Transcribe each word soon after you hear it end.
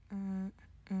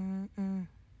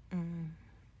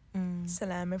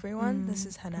Salam everyone, this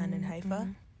is Hanan and Haifa.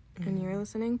 And you're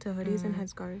listening to Hoodies and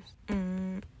Headscarves.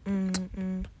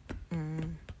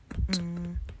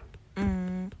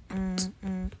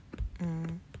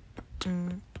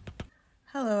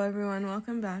 Hello everyone,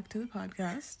 welcome back to the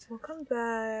podcast. Welcome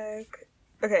back.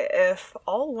 Okay, if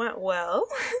all went well,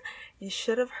 you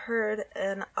should have heard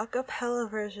an a cappella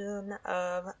version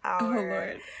of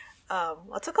our,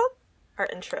 what's it called? Our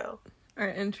intro.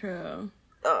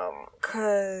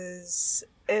 Cause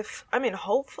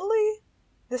hopefully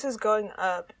this is going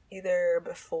up either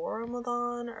before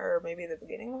Ramadan or maybe the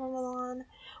beginning of Ramadan.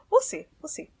 We'll see.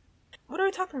 What are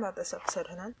we talking about this episode,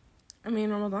 Hanan?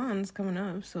 Ramadan's coming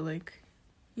up, so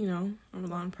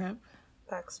Ramadan prep.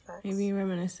 Facts. Maybe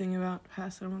reminiscing about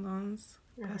past Ramadans,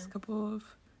 past couple of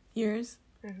years.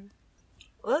 Mm-hmm.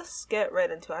 Let's get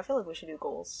right into it. I feel like we should do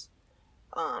goals.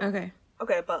 Okay,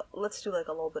 but let's do like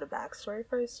a little bit of backstory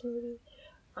first, maybe.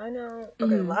 I know.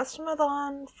 Okay, last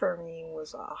Ramadan for me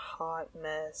was a hot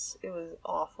mess. It was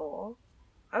awful.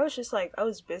 I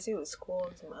was busy with school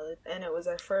and some other, and it was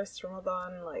our first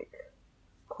Ramadan, like,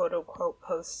 quote unquote,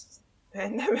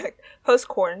 post-pandemic,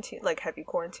 post-quarantine, like heavy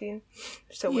quarantine.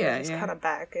 So we were just kind of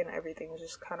back and everything was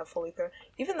just kind of fully through.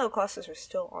 Even though classes were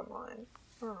still online.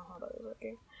 I don't know how that was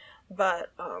working.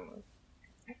 But,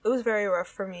 it was very rough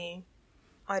for me.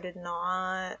 I did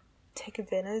not take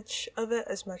advantage of it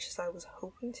as much as I was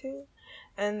hoping to.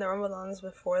 And the Ramadans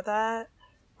before that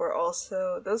were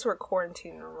also, those were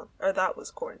that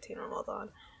was quarantine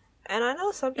Ramadan. And I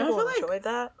know some people enjoyed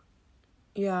that.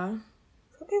 Yeah.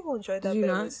 Some people enjoyed that, Did you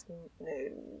but not? it was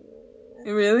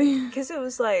no. Really? Because it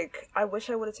was like, I wish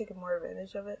I would have taken more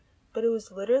advantage of it. But it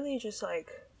was literally just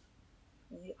like,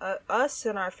 us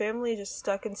and our family just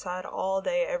stuck inside all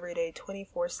day, every day,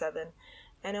 24/7.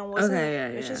 And it wasn't,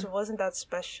 it just wasn't that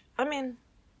special. It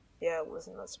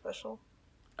wasn't that special.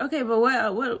 Okay, but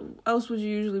what else would you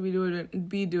usually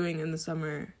be doing in the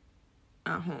summer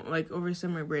at home, like over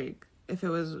summer break? If it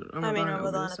was Ramadan over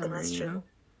the summer, at the masjid. you know?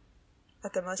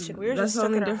 At the masjid, we were That's just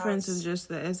stuck the in only our difference house. is just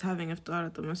that it's having iftar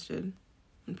at the masjid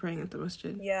and praying at the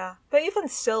masjid. Yeah, but even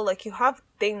still, like, you have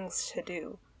things to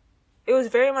do. It was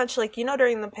very much like,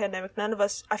 during the pandemic,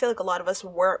 I feel like a lot of us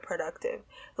weren't productive.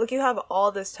 Like, you have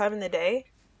all this time in the day,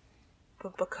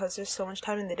 but because there's so much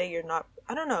time in the day, you're not,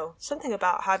 I don't know, something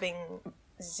about having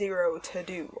zero to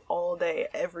do all day,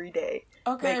 every day,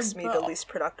 makes me the least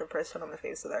productive person on the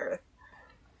face of the earth.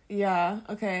 Yeah,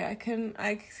 okay,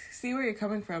 I see where you're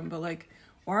coming from, but, like,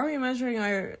 why are we measuring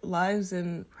our lives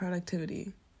in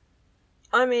productivity?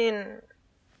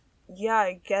 Yeah,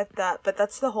 I get that, but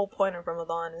that's the whole point of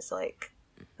Ramadan is, like,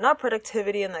 not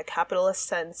productivity in the capitalist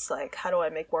sense, like, how do I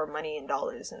make more money in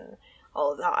dollars and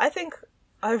all of that. I think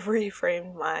I've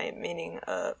reframed my meaning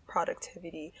of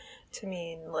productivity to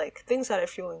mean, like, things that are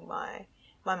fueling my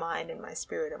mind and my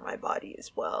spirit and my body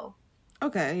as well.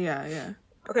 Okay, yeah.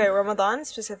 Okay, Ramadan,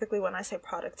 specifically, when I say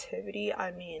productivity,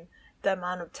 I mean the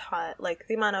amount of time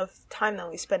that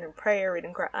we spend in prayer,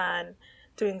 reading Quran,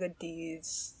 doing good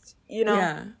deeds,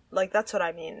 Yeah. Like, that's what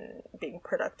I mean, being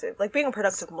productive. Like, being a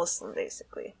productive Muslim,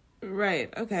 basically.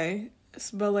 Right, okay.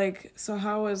 But, like, so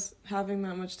how was having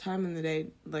that much time in the day,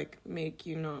 like, make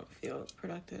you not feel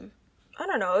productive? I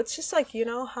don't know, it's just like,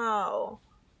 how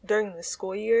during the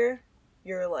school year,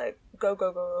 you're like, go,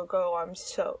 I'm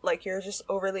so, like, you're just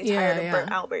overly tired and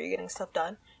burnt out, but you're getting stuff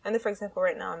done. And then, for example,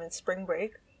 right now I'm in spring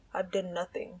break, I've done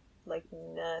nothing. Like,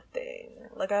 nothing.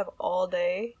 Like, I have all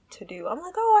day to do. I'm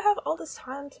like, I have all this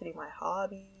time to do my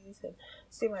hobbies and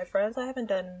see my friends. I haven't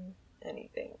done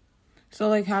anything. So,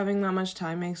 like, having that much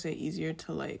time makes it easier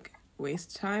to, like,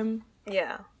 waste time?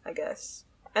 Yeah, I guess.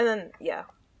 And then, yeah.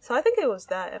 So I think it was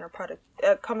that and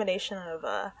a combination of,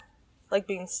 like,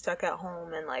 being stuck at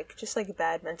home and, like, just, like,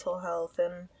 bad mental health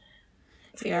and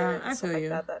fear and stuff like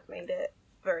that made it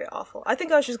very awful. I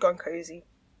think I was just going crazy.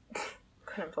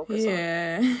 Couldn't focus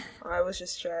on. I was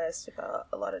just stressed about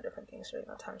a lot of different things during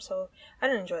that time, so I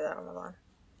didn't enjoy that Ramadan.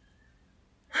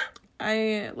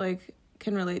 I, like,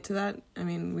 can relate to that. I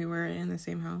mean, we were in the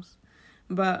same house,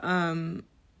 but I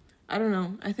don't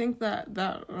know. I think that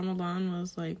Ramadan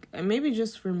was, like, maybe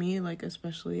just for me, like,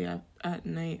 especially at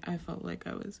night, I felt like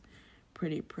I was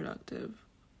pretty productive.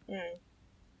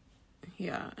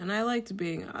 Yeah, and I liked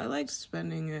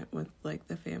spending it with, like,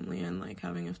 the family and, like,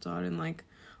 having iftar and, like,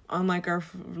 on, like, our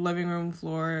living room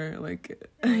floor, like,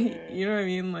 you know what I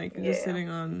mean? Like, just sitting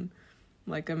on,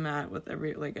 like, a mat with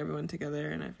everyone together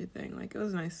and everything. Like, it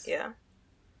was nice. Yeah.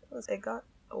 It got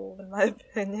old, in my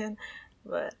opinion.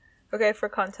 But, okay, for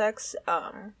context,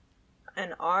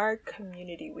 in our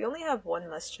community, we only have one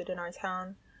masjid in our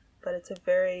town, but it's a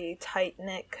very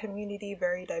tight-knit community,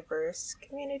 very diverse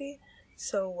community.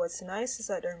 So what's nice is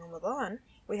that during Ramadan,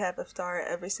 we have iftar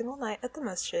every single night at the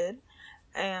masjid,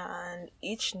 and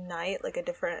each night, like a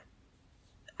different,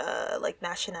 like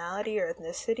nationality or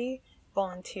ethnicity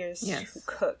volunteers to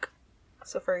cook.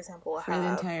 So for example, we'll for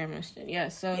the entire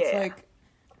masjid. So it's like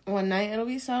one night it'll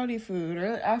be Saudi food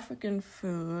or African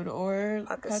food or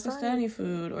Pakistani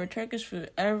food or Turkish food.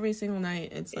 Every single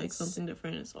night it's like something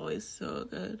different. It's always so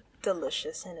good.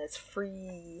 Delicious, and it's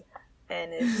free,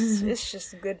 and it's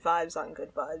just good vibes on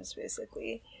good vibes,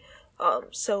 basically.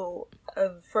 So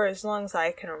for as long as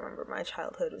I can remember, my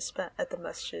childhood was spent at the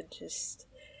masjid, just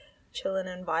chilling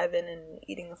and vibing and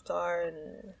eating iftar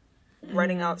and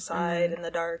running outside in the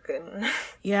dark and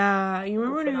yeah, you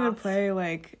remember when we would play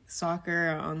like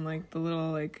soccer on like the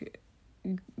little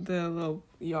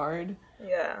yard?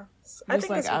 Yeah, just I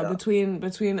think like out between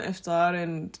iftar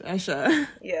and Isha.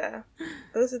 Yeah,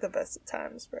 those are the best of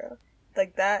times, bro.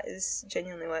 Like that is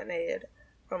genuinely what made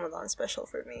Ramadan special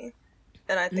for me,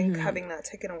 and I think having that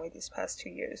taken away these past 2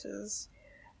 years is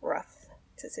rough,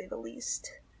 to say the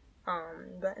least.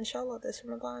 But inshallah, this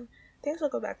Ramadan, things will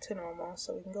go back to normal,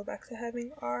 so we can go back to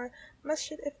having our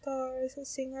masjid iftars and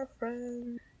seeing our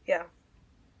friends. Yeah.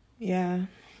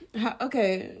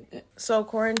 Okay, so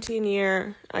quarantine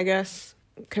year, I guess,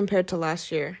 compared to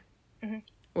last year,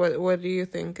 what do you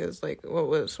think is like,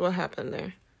 what happened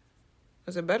there?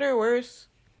 Was it better or worse?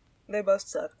 They both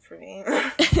sucked for me.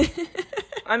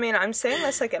 I mean, I'm saying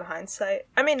this like in hindsight.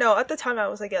 I mean, no, at the time I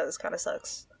was like, yeah, this kind of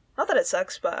sucks. Not that it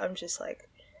sucks, but I'm just like,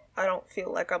 I don't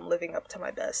feel like I'm living up to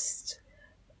my best,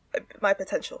 my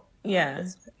potential. Yeah.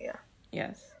 Yeah.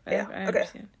 Yes. I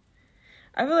understand.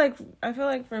 I feel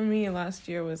like for me last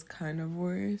year was kind of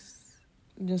worse,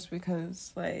 just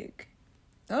because like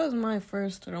that was my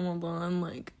first Ramadan,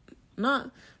 like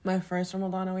not my first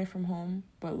Ramadan away from home,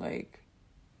 but like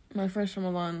my first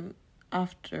Ramadan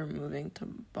after moving to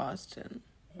Boston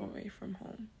away from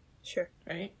home. Sure.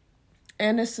 Right?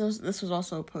 And this was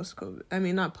also post-COVID. I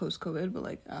mean, not post-COVID, but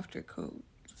like after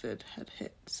COVID had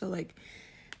hit. So like,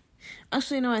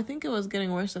 actually no, I think it was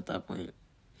getting worse at that point.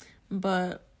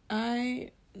 But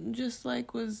I just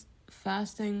like was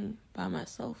fasting by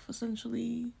myself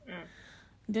essentially.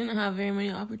 Didn't have very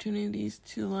many opportunities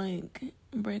to like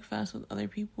break fast with other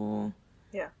people.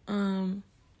 Yeah.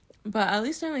 But at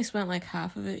least I only spent like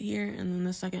half of it here, and then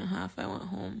the second half I went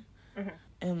home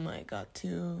and like got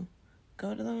to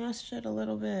go to the masjid a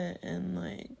little bit and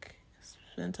like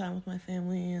spend time with my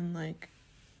family and like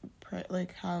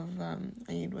have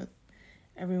Eid with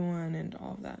everyone and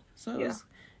all of that. So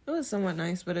it was somewhat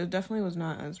nice, but it definitely was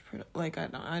not as I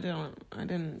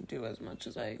didn't do as much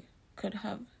as I could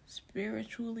have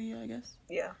spiritually, I guess.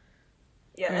 Yeah,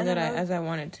 and as I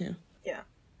wanted to. Yeah,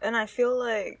 and I feel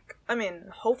like, I mean,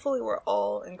 hopefully we're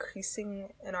all increasing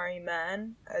in our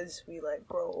iman as we like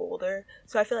grow older.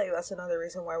 So I feel like that's another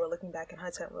reason why we're looking back in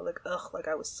hindsight and we're like, ugh, like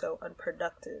I was so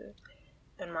unproductive,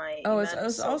 and my iman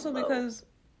it's so also low. Because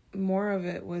more of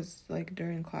it was like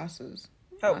during classes.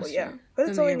 Oh well, yeah, but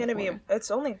it's only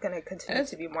gonna continue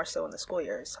to be more so in the school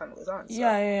year as time goes on. So.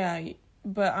 Yeah.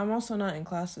 But I'm also not in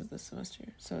classes this semester,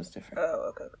 so it's different. Oh,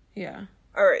 okay. Yeah.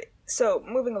 All right. So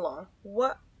moving along,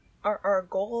 what are our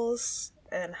goals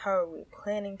and how are we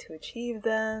planning to achieve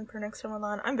them for next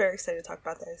Ramadan? I'm very excited to talk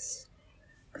about this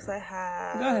because I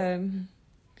have. Go ahead.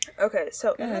 Okay,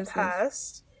 so in the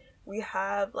past, we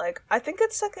have like, I think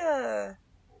it's like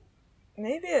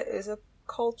maybe it is a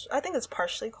culture. I think it's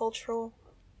partially cultural.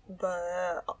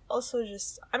 But also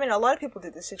just, I mean, a lot of people do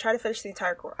this. They try to finish the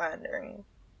entire Quran during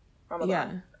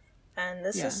Ramadan. Yeah. And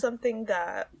this is something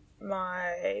that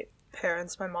my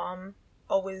parents, my mom,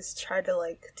 always tried to,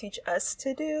 like, teach us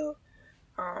to do.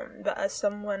 But as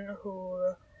someone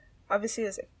who, obviously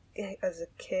as a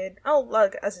kid,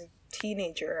 as a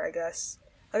teenager, I guess,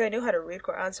 like, I knew how to read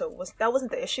Quran, so that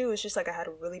wasn't the issue. It was just, like, I had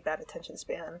a really bad attention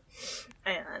span.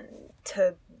 And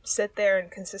to sit there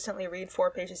and consistently read 4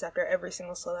 pages after every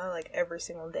single salah, like, every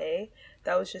single day,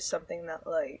 that was just something that,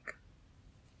 like,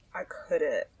 I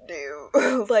couldn't do.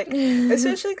 Like,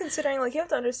 especially considering, like, you have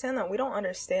to understand that we don't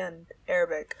understand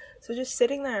Arabic. So just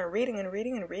sitting there and reading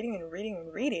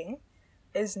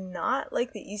is not,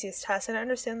 like, the easiest task. And I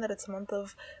understand that it's a month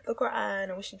of the Quran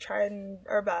and we should try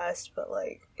our best, but,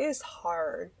 like, it is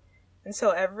hard. And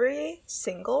so every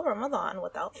single Ramadan,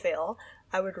 without fail,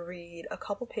 I would read a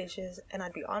couple pages and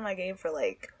I'd be on my game for,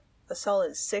 like, a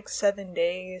solid 6-7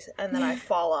 days, and then I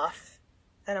fall off.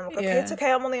 And I'm like, okay, it's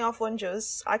okay, I'm only off 1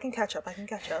 juz. I can catch up.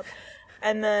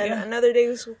 And then another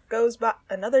day goes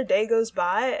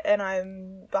by, and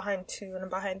I'm behind 2, and I'm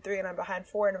behind 3, and I'm behind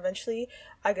 4, and eventually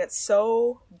I get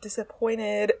so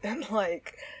disappointed and,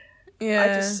 like,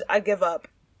 I give up.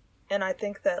 And I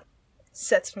think that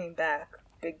sets me back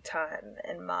big time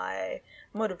and my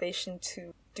motivation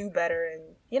to do better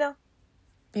and,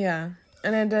 Yeah.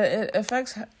 And it kind of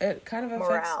affects,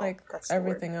 morale, like, that's the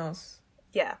everything word. else,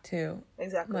 Yeah, too.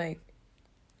 exactly. Like,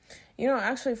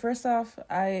 actually, first off,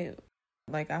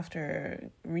 like, after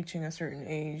reaching a certain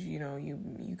age,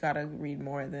 you gotta read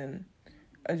more than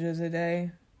a juz a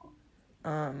day.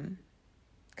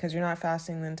 Because you're not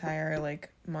fasting the entire, like,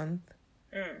 month.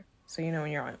 So,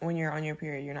 when you're on your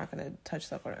period, you're not gonna touch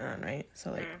the Quran, right?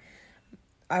 So, like,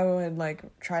 I would, like,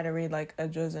 try to read, like, a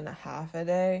juz and a half a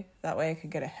day. That way I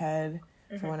could get ahead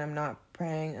for when I'm not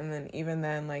praying. And then even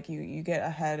then, like, you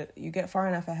get far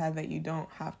enough ahead that you don't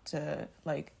have to,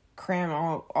 like, cram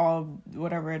all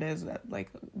whatever it is that, like,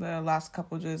 the last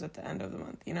couple juz at the end of the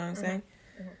month. You know what I'm saying?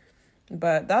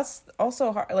 But that's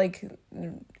also hard. Like,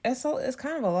 it's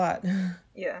kind of a lot.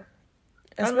 Yeah.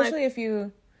 Especially if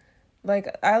you,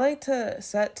 like, I like to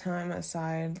set time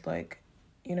aside, like,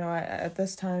 at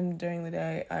this time during the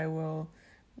day, I will,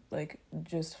 like,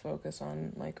 just focus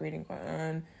on, like, reading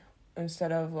Quran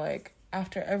instead of, like,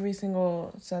 after every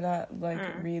single salat, like,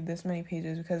 read this many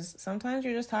pages, because sometimes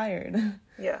you're just tired.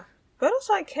 Yeah. But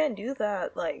also I can't do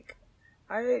that. Like,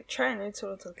 I try and read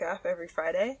Surah Al-Kahf every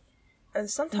Friday, and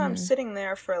sometimes sitting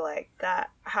there for, like, that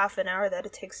half an hour that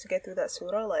it takes to get through that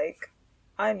surah, like,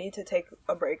 I need to take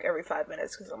a break every 5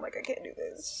 minutes, because I'm like, I can't do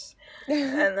this.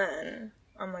 And then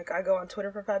I'm like, I go on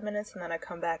Twitter for 5 minutes, and then I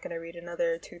come back and I read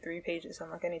another 2-3 pages. I'm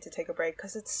like, I need to take a break,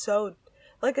 because it's so,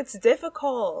 like, it's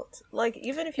difficult. Like,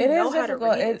 even if you know how to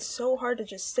read, it's so hard to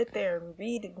just sit there and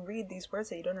read these words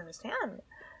that you don't understand.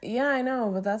 Yeah, I know,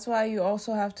 but that's why you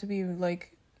also have to be,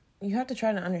 like, you have to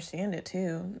try to understand it,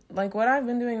 too. Like, what I've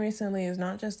been doing recently is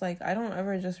not just, like, I don't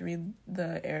ever just read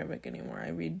the Arabic anymore. I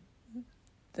read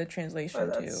the translation,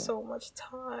 that's too. That's so much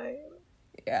time.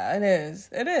 Yeah, it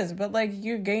is, but, like,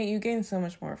 you gain so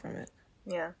much more from it.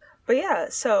 Yeah, but yeah,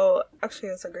 so actually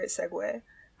that's a great segue.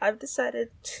 I've decided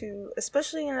to,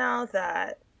 especially now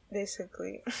that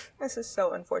basically this is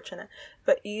so unfortunate,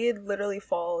 but Eid literally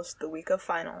falls the week of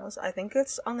finals. I think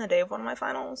it's on the day of one of my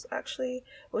finals, actually,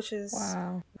 which is,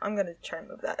 wow. I'm gonna try and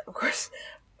move that, of course,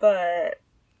 but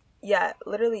yeah,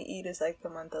 literally Eid is like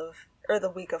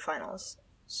the week of finals.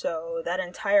 So that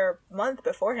entire month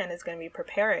beforehand is going to be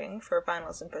preparing for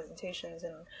finals and presentations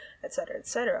and et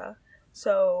cetera.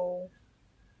 So,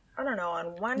 I don't know,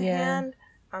 on one hand,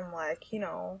 I'm like,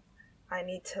 I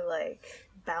need to, like,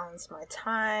 balance my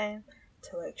time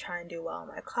to, like, try and do well in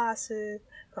my classes.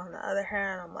 But on the other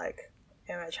hand, I'm like,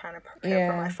 am I trying to prepare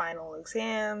for my final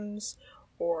exams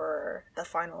or the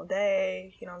final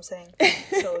day? You know what I'm saying?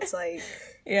 So it's like,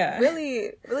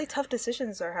 really, really tough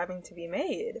decisions are having to be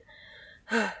made.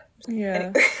 Yeah.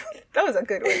 Anyway, that was a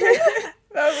good one.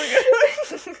 That was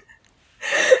a good one.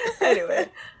 Anyway,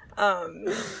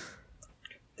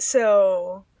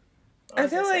 so I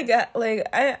feel like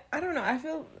I don't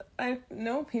know. I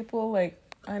know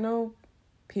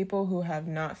people who have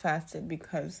not fasted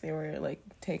because they were, like,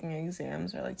 taking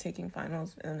exams or, like, taking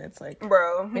finals, and it's like,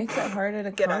 bro, makes it harder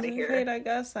to concentrate, I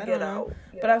guess. I don't know.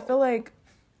 But I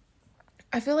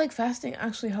feel like fasting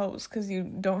actually helps because you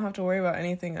don't have to worry about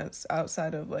anything that's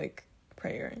outside of, like,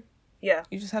 prayer. Yeah.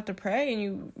 You just have to pray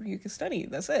and you can study.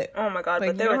 That's it. Oh my god,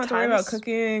 like, but there were times... You don't have to worry about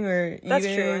cooking or eating. That's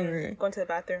true. Or going to the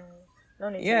bathroom. No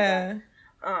need to do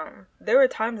that. There were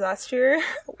times last year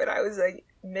when I was, like,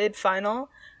 mid-final.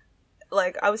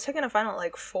 Like, I was taking a final at,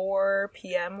 like, 4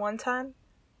 p.m. one time.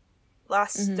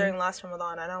 During last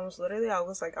Ramadan, and I was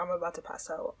like, I'm about to pass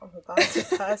out.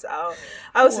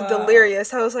 I was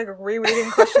delirious. I was, like,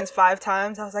 rereading questions 5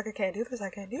 times. I was like, I can't do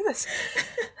this.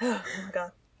 Oh my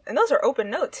god. And those are open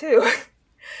note too.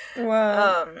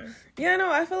 Wow. Yeah,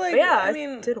 no, I feel like, I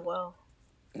mean, did well.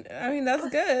 I mean, that's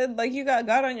good. Like, you got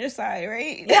God on your side,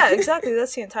 right? Yeah, exactly.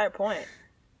 That's the entire point.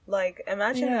 Like,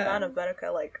 imagine the amount of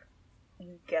barakah, like,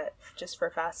 you get just for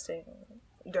fasting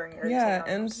during your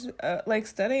exams. And like,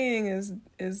 studying is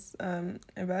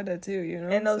ibadah too, you know.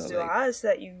 And those du'as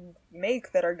that you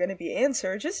make that are going to be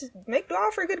answered, just make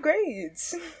du'a for good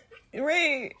grades.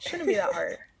 Right. Shouldn't be that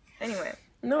hard. Anyway.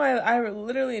 No, I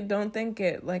literally don't think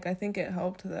it, like, I think it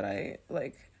helped that I,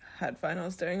 like, had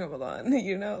finals during Ramadan,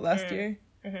 last year.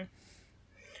 Mm-hmm.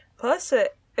 Plus,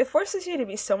 it forces you to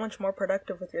be so much more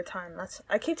productive with your time.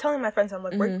 I keep telling my friends, I'm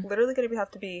like, we're literally going to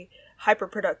have to be hyper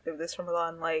productive this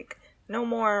Ramadan. Like, no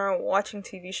more watching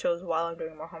TV shows while I'm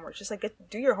doing more homework. Just, like,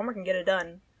 do your homework and get it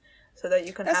done so that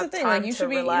you can have time to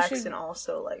relax and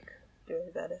also, like, do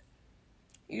it better.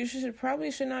 You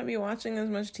should not be watching as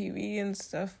much TV and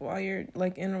stuff while you're,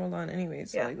 like, in Ramadan anyway.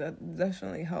 So, like, that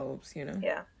definitely helps,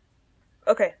 Yeah.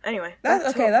 Okay, anyway.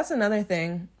 That's another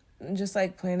thing. Just,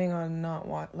 like, planning on not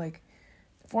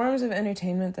forms of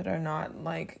entertainment that are not,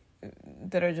 like,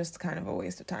 that are just kind of a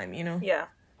waste of time, you know? Yeah.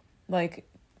 Like,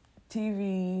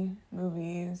 TV,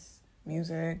 movies,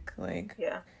 music, like...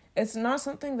 Yeah. It's not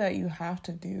something that you have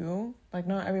to do. Like,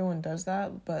 not everyone does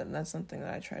that, but that's something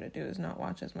that I try to do, is not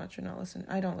watch as much or not listen.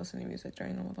 I don't listen to music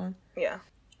during Ramadan. Yeah.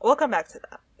 We'll come back to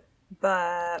that.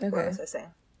 But, okay. What was I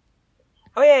saying?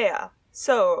 Oh, yeah.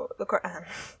 So, the Quran.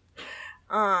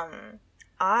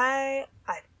 I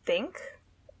think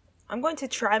I'm going to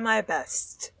try my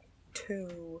best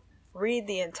to read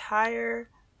the entire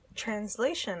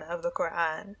translation of the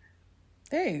Quran.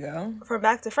 There you go. From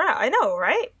back to front. I know,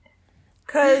 right?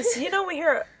 Because, you know, we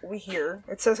hear,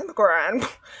 it says in the Quran,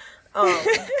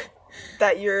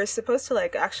 that you're supposed to,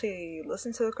 like, actually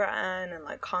listen to the Quran and,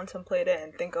 like, contemplate it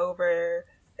and think over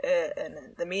it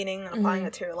and the meaning, applying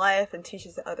it to your life and teach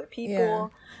it to other people. Yeah.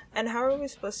 And how are we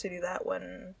supposed to do that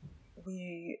when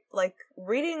we, like, the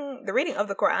reading of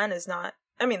the Quran is not,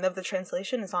 of the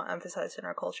translation is not emphasized in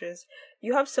our cultures.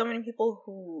 You have so many people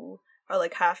who are,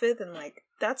 like, Hafid, and, like,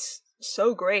 that's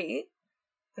so great.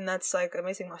 And that's, like,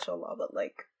 amazing, mashallah, but,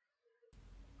 like,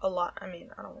 a lot, I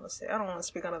don't want to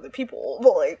speak on other people,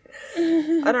 but, like,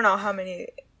 I don't know how many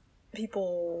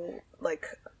people, like,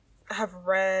 have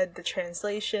read the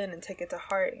translation and take it to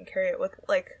heart and carry it with,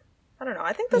 like, I don't know,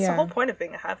 I think that's the whole point of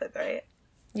being a Hafid, right?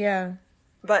 Yeah.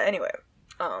 But anyway,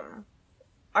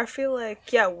 I feel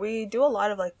like, we do a lot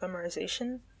of, like,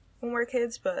 memorization when we're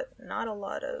kids, but not a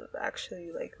lot of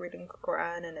actually, like, reading the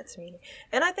Quran and its meaning.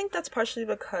 And I think that's partially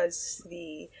because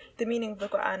the meaning of the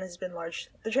Quran has been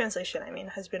the translation,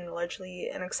 has been largely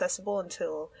inaccessible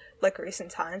until, like, recent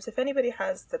times. If anybody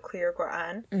has the clear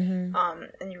Quran,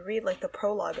 and you read, like, the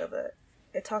prologue of it,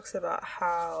 it talks about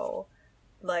how,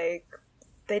 like,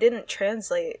 they didn't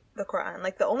translate the Quran.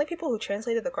 Like, the only people who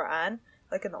translated the Quran,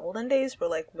 like, in the olden days were,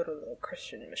 like, literally, like,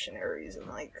 Christian missionaries and,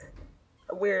 like,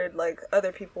 weird, like,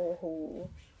 other people who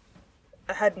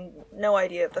had no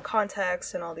idea of the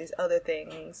context and all these other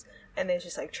things, and they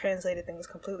just, like, translated things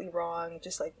completely wrong,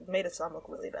 just, like, made Islam look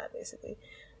really bad, basically.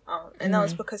 And that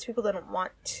was because people didn't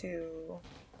want,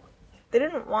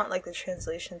 like, the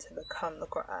translation to become the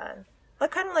Quran.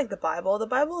 Like, kind of like the Bible. The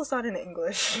Bible is not in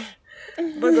English.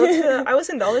 But I was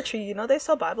in Dollar Tree, you know, they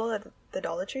sell Bible at the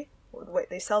Dollar Tree? Wait,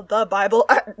 they sell the Bible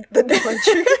at the Dollar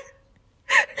Tree?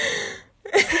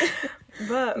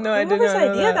 But no, I did not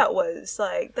know idea that was.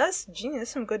 Like, that's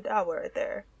genius. Some good dawah right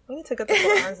there. We need to get the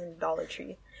Qur'ans in Dollar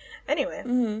Tree. Anyway,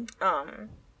 what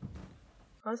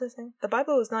was I saying? The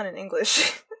Bible is not in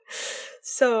English.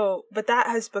 So, but that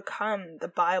has become the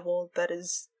Bible that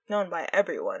is known by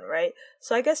everyone, right?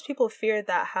 So I guess people feared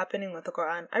that happening with the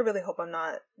Quran. I really hope I'm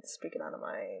not speaking out of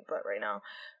my butt right now.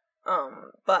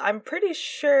 But I'm pretty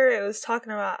sure it was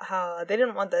talking about how they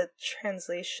didn't want the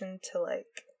translation to,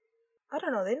 like, I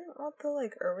don't know, they didn't want the,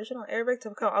 like, original Arabic to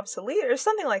become obsolete or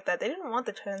something like that. They didn't want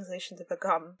the translation to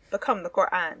become the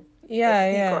Quran.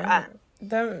 Yeah. The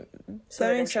Quran.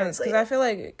 That makes sense. Because I feel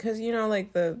like, because, you know,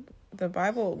 like, the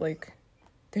Bible, like,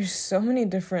 there's so many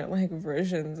different, like,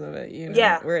 versions of it, you know?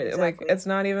 Yeah, where exactly. Like, it's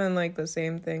not even, like, the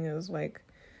same thing as, like,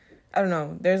 I don't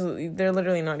know. They're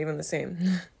literally not even the same.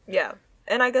 Yeah.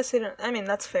 And I guess they didn't,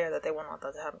 that's fair that they wouldn't want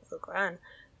that to happen to the Quran.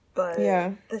 But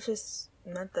yeah, that's just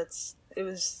meant it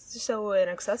was just so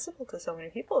inaccessible to so many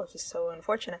people. It's just so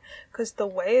unfortunate. Because the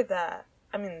way that,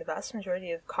 the vast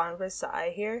majority of converts that I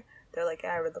hear, they're like,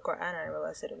 I read the Quran and I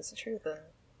realized that it was the truth, and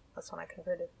that's when I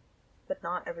converted. But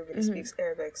not everybody speaks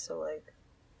Arabic, so, like,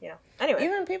 Anyway.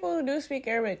 Even people who do speak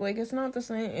Arabic, like, it's not the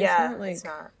same. It's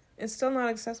not. It's still not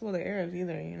accessible to Arabs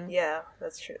either, you know? Yeah,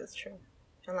 that's true.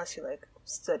 Unless you, like,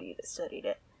 studied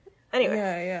it. Anyway.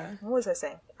 Yeah. What was I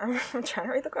saying? I'm trying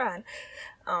to read the Quran.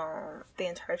 The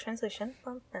entire translation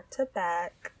from front to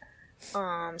back.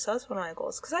 So that's one of my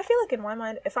goals. Because I feel like in my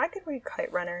mind, if I could read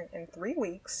Kite Runner in 3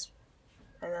 weeks,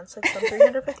 and that's like some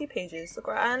 350 pages,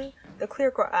 the clear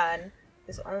Quran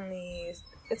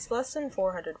it's less than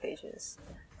 400 pages.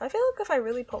 I feel like if I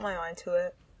really put my mind to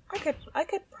it, I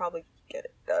could probably get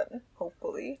it done,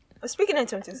 hopefully. Speaking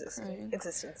into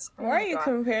existence. Why are you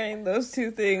comparing those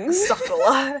two things? Suck a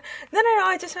lot. No,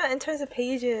 I just meant in terms of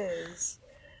pages.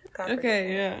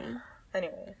 Okay, yeah.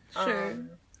 Anyway. Sure.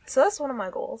 So that's one of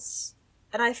my goals.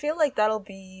 And I feel like that'll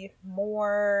be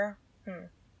more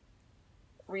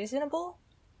reasonable.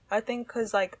 I think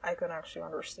because, like, I can actually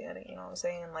understand it, you know what I'm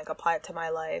saying? And, like, apply it to my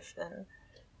life. And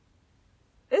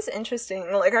it's interesting.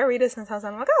 Like, I read it sometimes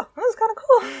and I'm like, oh, that was kind of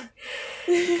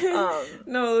cool.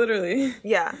 No, literally.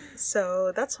 Yeah,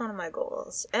 so that's one of my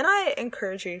goals. And I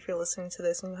encourage you, if you're listening to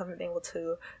this and you haven't been able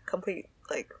to complete,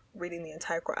 like, reading the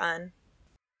entire Quran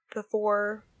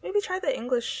before, maybe try the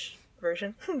English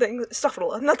version.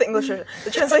 Astaghfirullah, not the English version.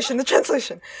 The translation. Not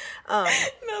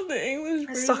the English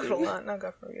version. Astaghfirullah, no,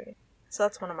 God forgive me. So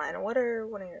that's one of mine.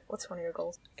 What's one of your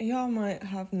goals? Y'all might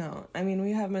have known. I mean,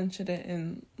 we have mentioned it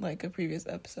in, like, a previous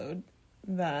episode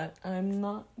that I'm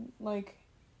not, like,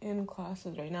 in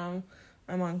classes right now.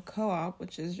 I'm on co-op,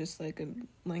 which is just, like, a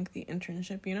lengthy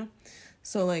internship, you know?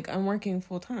 So, like, I'm working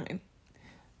full-time.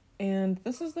 And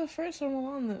this is the first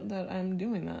Ramadan that I'm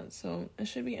doing that. So, it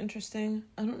should be interesting.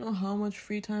 I don't know how much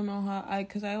free time I'll have.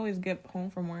 Because I always get home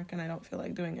from work and I don't feel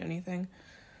like doing anything.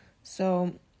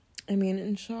 So, I mean,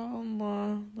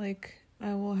 inshallah, like,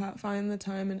 I will find the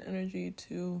time and energy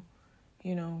to,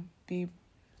 you know, be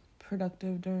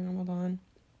productive during Ramadan.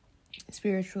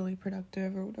 Spiritually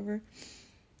productive or whatever.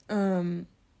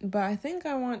 But I think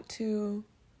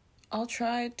I'll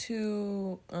try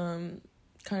to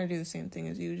kind of do the same thing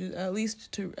as you, just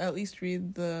at least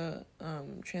read the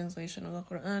translation of the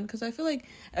Quran, because I feel like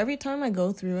every time I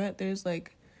go through it, there's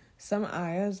like some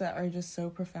ayahs that are just so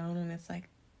profound, and it's like,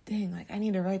 dang, like I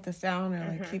need to write this down or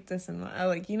like keep this in my,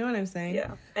 like, you know what I'm saying?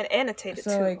 Yeah, and annotate it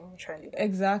too. Like, when trying to do that.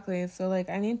 Exactly. So like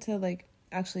I need to like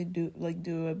actually do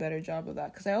a better job of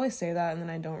that, because I always say that and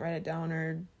then I don't write it down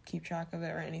or keep track of it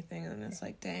or anything, and it's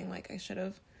like, dang, like I should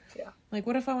have. Yeah. Like,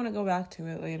 what if I want to go back to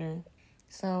it later?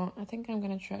 So I think I'm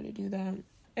gonna try to do that.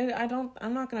 And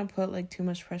I'm not gonna put like too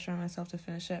much pressure on myself to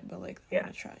finish it, but like I'm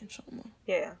gonna try, inshallah.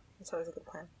 Yeah, that's always a good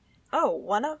plan. Oh,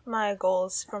 one of my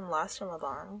goals from last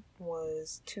Ramadan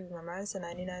was to memorize the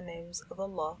 99 names of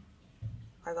Allah.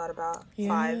 I got about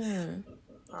 5. And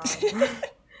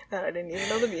I didn't even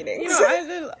know the meanings. You know, I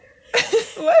did.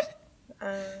 What?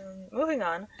 Moving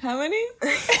on. How many?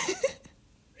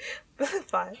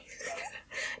 5.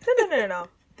 No.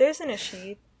 There's an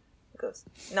Nasheed. Goes.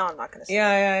 No, I'm not gonna say.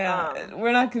 Yeah.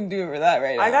 We're not gonna do it for that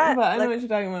right now. But I know what you're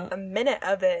talking about. A minute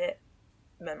of it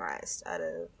memorized out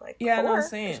of like 4. No,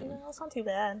 same. That's not too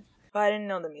bad. But I didn't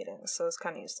know the meanings, so it's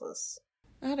kind of useless.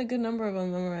 I had a good number of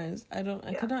them memorized. I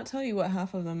could not tell you what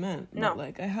half of them meant. No, but,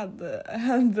 like I had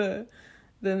the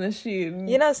nasheed.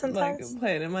 You know, sometimes like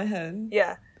playing in my head.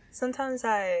 Yeah, sometimes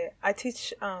I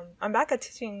teach. I'm back at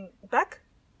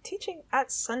teaching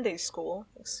at Sunday school.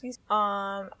 Excuse me.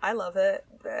 I love it.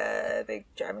 They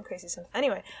drive me crazy sometimes.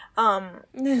 Anyway,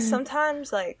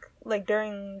 sometimes like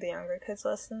during the younger kids'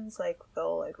 lessons, like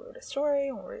they'll like read a story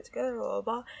and we'll read it together, blah blah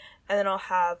blah, and then I'll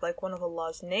have like one of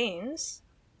Allah's names.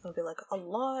 It'll be like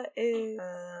Allah is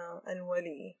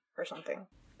Al-Wali or something,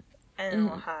 and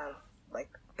I'll have like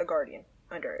the guardian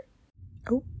under it.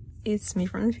 Oh, it's me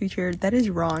from the future. That is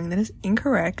wrong. That is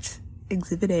incorrect.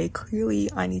 Exhibit A. Clearly,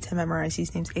 I need to memorize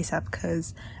these names ASAP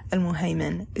because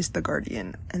Al-Muhaymin is the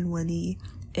guardian and Wali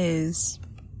is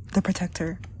the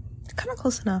protector. Kind of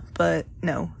close enough, but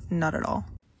no, not at all.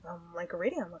 Like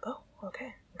reading, I'm like, oh,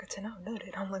 okay, good to know,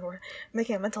 noted. I'm like, we're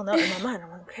making a mental note in my mind.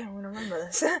 I'm like, okay, I'm gonna remember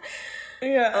this.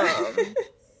 Yeah.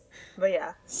 But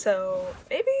yeah, so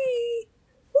maybe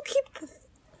we'll keep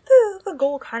the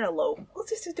goal kind of low. We'll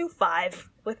just do 5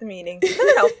 with the meaning.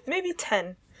 No, maybe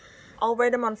 10. I'll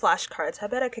write them on flashcards. I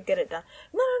bet I could get it done.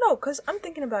 No, because I'm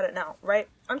thinking about it now, right?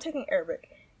 I'm taking Arabic.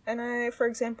 And for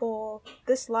example,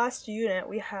 this last unit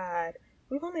we've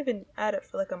only been at it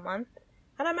for like a month.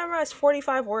 And I memorized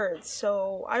 45 words.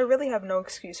 So I really have no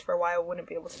excuse for why I wouldn't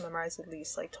be able to memorize at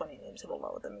least like 20 names of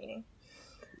Allah with a meaning.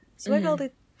 So maybe I'll do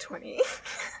 20.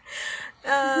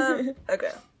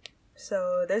 Okay.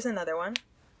 So there's another one.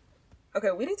 Okay,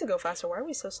 we need to go faster. Why are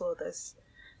we so slow at this?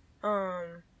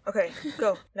 Okay,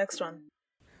 go. Next one.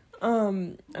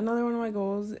 Another one of my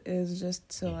goals is just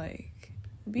to, like,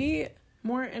 be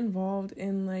more involved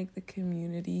in, like, the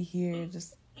community here.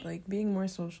 Just, like, being more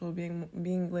social,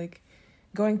 being like,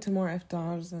 going to more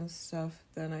iftars and stuff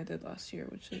than I did last year,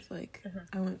 which is, like,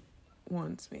 I went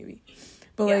once, maybe.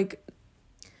 But, like,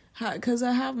 because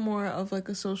I have more of, like,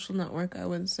 a social network, I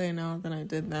would say, now than I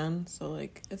did then. So,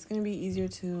 like, it's going to be easier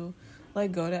to,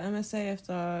 like, go to MSA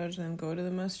iftars and go to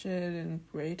the masjid and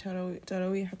pray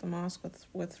Taraweeh at the mosque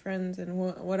with friends and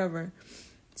whatever.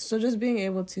 So just being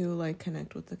able to, like,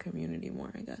 connect with the community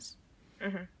more, I guess.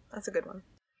 That's a good one.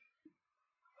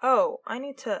 Oh,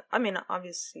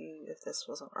 obviously, if this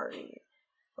wasn't already,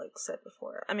 like, said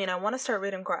before. I mean, I want to start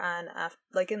reading Quran,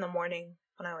 in the morning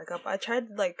when I wake up. I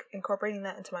tried, like, incorporating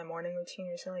that into my morning routine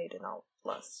recently. It did not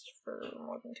last for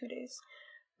more than 2 days.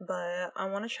 But I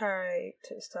want to try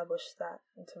to establish that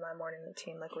into my morning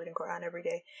routine, like reading Quran every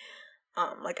day,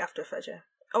 like after Fajr.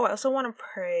 Oh, I also want to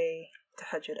pray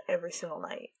Tahajjud every single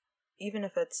night, even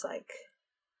if it's like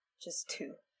just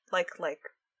 2, like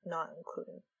not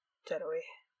including Taraweeh.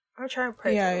 I'm trying to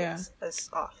pray as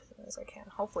often as I can,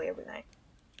 hopefully every night.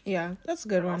 Yeah, that's a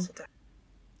good one.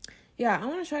 Yeah, I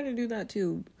want to try to do that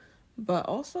too. But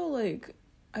also, like,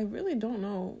 I really don't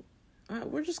know.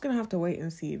 We're just going to have to wait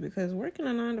and see, because working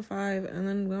a 9 to 5 and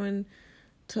then going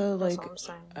to, like... That's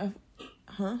what I'm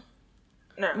huh?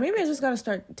 No. Maybe I just got to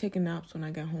start taking naps when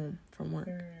I get home from work.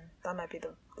 That might be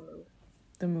the move.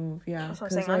 The move, yeah. That's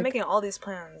what I'm saying. Like, I'm making all these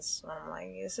plans. And I'm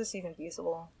like, is this even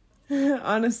feasible?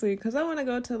 honestly, because I want to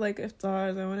go to, like,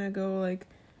 iftars. I want to go, like,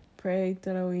 pray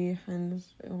tarawih and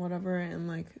whatever, and,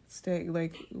 like, stay,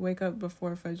 like, wake up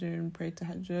before Fajr and pray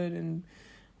tahajjud and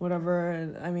whatever.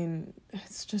 And, I mean,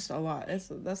 it's just a lot. That's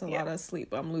a lot of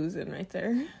sleep I'm losing right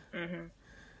there.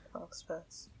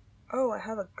 Oh, I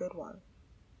have a good one.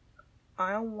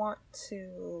 I want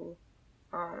to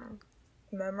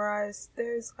memorize.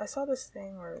 I saw this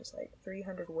thing where it was like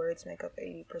 300 words make up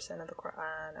 80% of the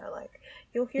Quran, or like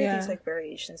you'll hear these like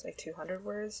variations, like 200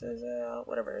 words is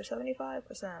whatever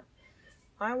 75%.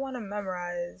 I want to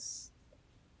memorize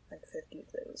like 50 of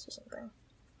those or something.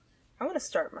 I want to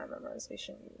start my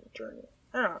memorization journey.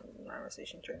 I don't know,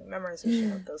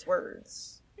 memorization of those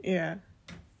words. Yeah.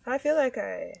 I feel like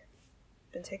I've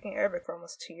been taking Arabic for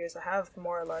almost 2 years. I have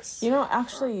more or less.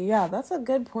 Actually, yeah, that's a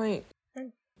good point.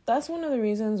 That's one of the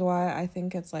reasons why I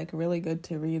think it's, like, really good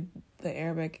to read the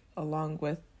Arabic along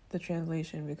with the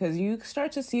translation, because you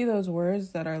start to see those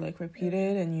words that are, like,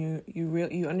 repeated, and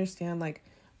you understand, like,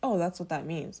 oh, that's what that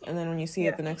means. And then when you see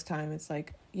it the next time, it's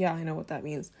like, yeah, I know what that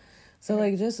means. So,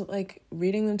 like, just, like,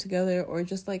 reading them together, or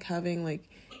just, like, having, like,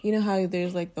 you know how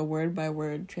there's, like, the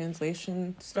word-by-word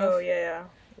translation stuff? Oh, yeah.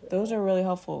 Those are really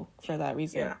helpful for that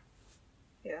reason.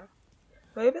 Yeah.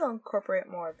 Maybe I'll incorporate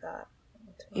more of that.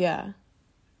 Yeah.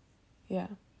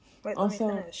 Wait, also,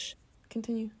 let me finish.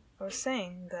 Continue. I was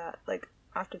saying that, like,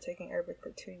 after taking Arabic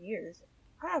for 2 years,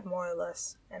 I have more or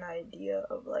less an idea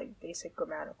of, like, basic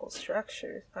grammatical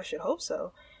structures. I should hope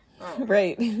so.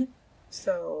 Right.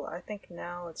 So I think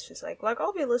now it's just like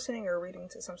I'll be listening or reading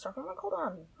to some stuff. I'm like, hold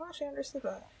on, I actually understood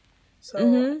that. So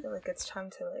I feel like it's time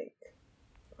to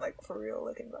like for real,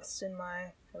 like invest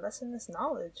in this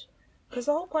knowledge. Because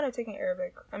the whole point of taking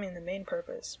Arabic, I mean, the main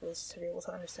purpose was to be able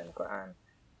to understand the Quran.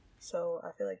 So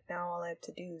I feel like now all I have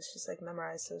to do is just like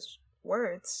memorize those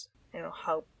words.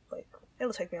 How like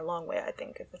it'll take me a long way. I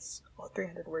think if it's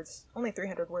 300 words, only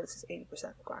 300 words is 80%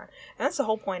 of the Quran, and that's the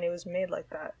whole point. It was made like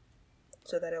that,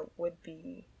 so that it would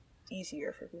be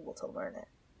easier for people to learn it.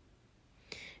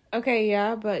 Okay,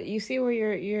 yeah, but you see where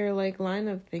your like line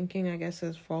of thinking, I guess,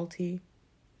 is faulty,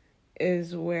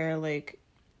 is where like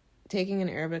taking an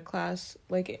Arabic class,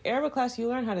 you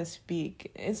learn how to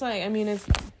speak. It's like, I mean,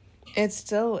 it's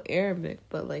still Arabic,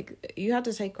 but like you have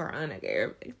to take Quranic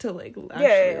Arabic to like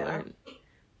actually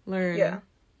learn,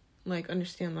 like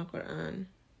understand the Quran.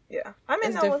 Yeah, I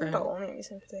mean, it's that different. wasn't the only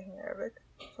reason for taking Arabic.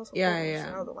 It's also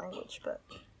to know the language, but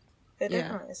it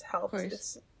definitely has helped.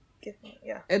 It's giving,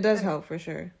 it does help for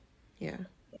sure. Yeah.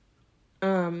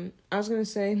 I was gonna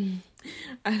say,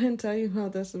 I didn't tell you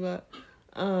about this, but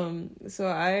so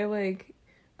I like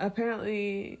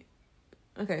apparently.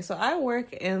 Okay, so I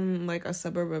work in like a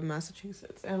suburb of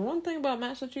Massachusetts, and one thing about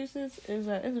Massachusetts is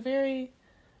that it's very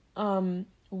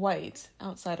white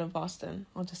outside of Boston.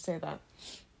 I'll just say that.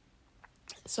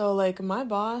 So like my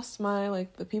boss, a lot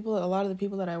of the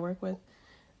people that I work with,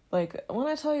 like when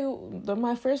I tell you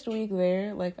my first week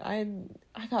there, like I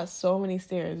got so many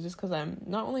stares just because I'm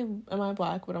not only am I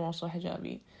black, but I'm also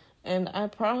hijabi, and I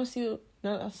promise you,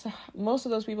 most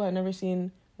of those people had never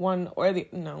seen one or the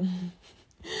no.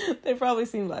 They've probably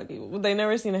seen black people, but they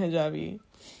never seen a hijabi.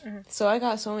 Mm-hmm. So I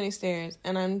got so many stares,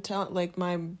 and I'm like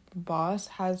my boss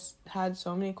has had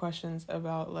so many questions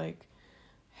about like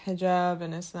hijab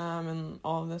and Islam and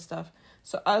all of this stuff.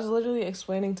 So I was literally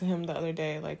explaining to him the other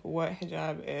day like what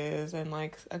hijab is and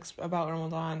like about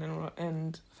Ramadan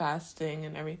and fasting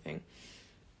and everything,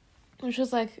 which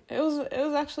was like it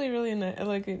was actually really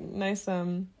like a nice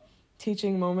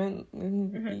teaching moment,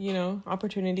 mm-hmm.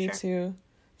 Opportunity to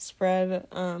spread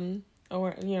or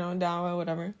dawah,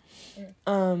 whatever.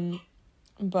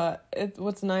 But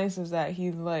what's nice is that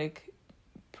he's like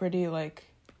pretty like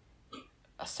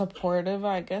supportive,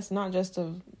 I guess, not just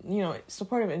of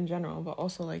supportive in general, but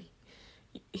also like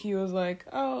he was like,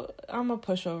 oh, I'm a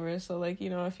pushover, so like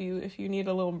if you need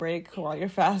a little break while you're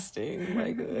fasting,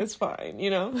 like it's fine,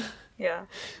 yeah.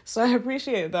 So I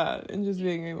appreciate that, and just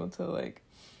being able to like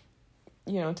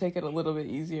take it a little bit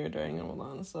easier during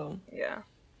Ramadan. So yeah.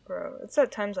 Bro, it's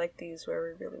at times like these where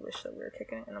we really wish that we were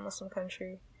kicking it in a Muslim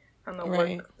country, and the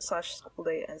work/school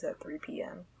day ends at 3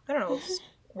 p.m. I don't know,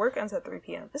 work ends at 3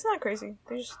 p.m. It's not crazy.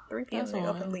 There's just 3 p.m. they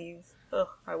up and leave. Ugh,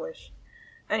 I wish.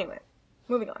 Anyway,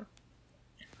 moving on.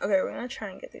 Okay, we're gonna try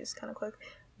and get these kind of quick,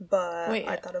 but wait,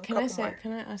 I thought of a couple more.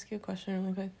 Can I ask you a question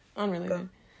really quick? Unrelated.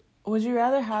 Would you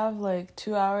rather have like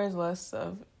 2 hours less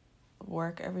of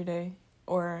work every day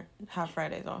or have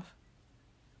Fridays off?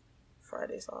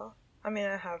 Fridays off. I mean,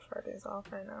 I have Fridays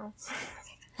off right now.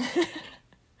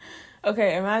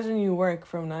 Okay, imagine you work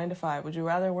from 9 to 5. Would you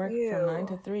rather work from 9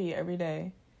 to 3 every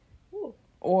day? Ooh.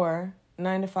 Or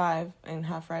 9 to 5 and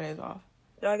have Fridays off?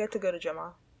 Do I get to go to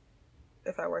Gemma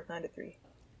if I work 9 to 3?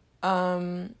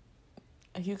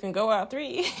 You can go out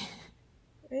 3.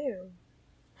 Ew.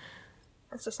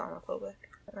 That's just homophobic.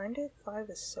 9 to 5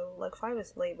 is so... Like, 5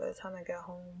 is late by the time I get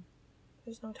home.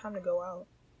 There's no time to go out.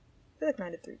 I feel like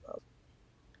 9 to 3 probably.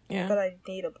 Yeah. But I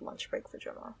need a lunch break for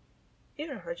Gemma.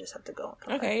 Even if I just have to go and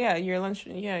come back. Okay, yeah, your lunch...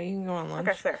 Yeah, you can go on lunch.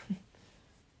 Okay, fair.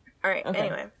 Alright, Okay.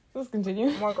 Anyway. Let's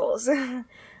continue. More goals.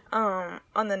 On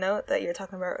the note that you were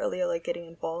talking about earlier, like, getting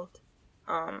involved.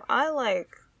 I,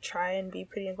 like, try and be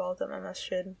pretty involved at my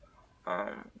masjid.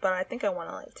 But I think I want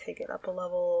to, like, take it up a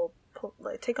level,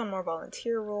 take on more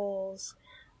volunteer roles,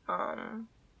 and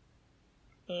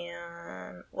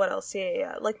what else?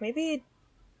 Yeah, like, maybe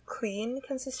clean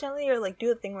consistently, or, like,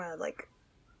 do a thing where I, like,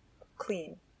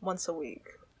 clean once a week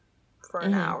for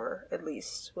an hour, at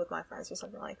least, with my friends or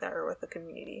something like that, or with the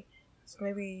community. So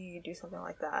maybe do something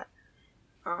like that.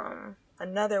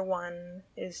 Another one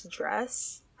is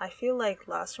dress. I feel like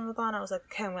last Ramadan, I was like,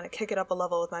 okay, I'm going to kick it up a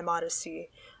level with my modesty.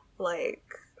 Like,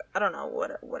 I don't know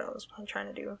what I was trying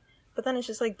to do. But then it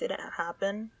just, like, didn't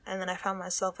happen. And then I found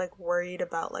myself, like, worried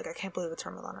about, like, I can't believe it's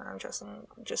Ramadan and I'm dressing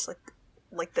just,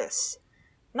 like this.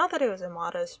 Not that it was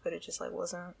immodest, but it just, like,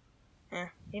 wasn't,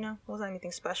 wasn't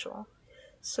anything special.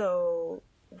 So,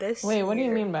 this Wait, what do you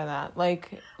year- mean by that?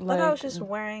 Like I was just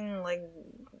wearing, like,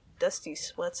 dusty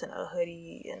sweats and a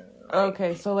hoodie and, like,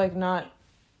 okay, so, like, not,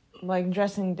 like,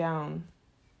 dressing down.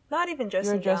 not even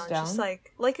dressing You're dressed down. Just, down?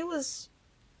 like,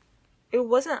 it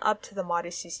wasn't up to the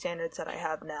modesty standards that I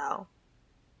have now.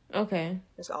 Okay.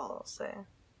 Is all I'll say.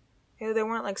 They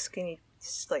weren't like skinny,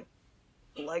 like,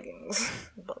 leggings,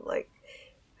 but like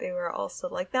they were also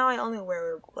like, now I only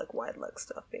wear like wide leg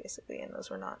stuff basically, and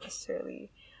those were not necessarily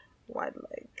wide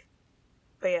leg.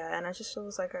 But yeah, and I just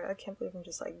was like, I can't believe I'm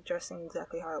just like dressing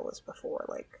exactly how I was before.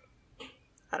 Like,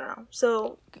 I don't know.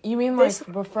 So You mean like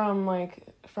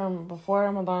from before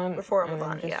Ramadan? Before and then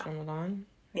Ramadan, just yeah. Ramadan?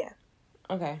 Yeah.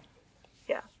 Okay.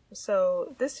 Yeah.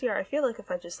 So this year, I feel like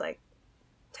if I just like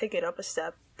take it up a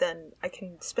step, then I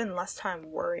can spend less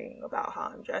time worrying about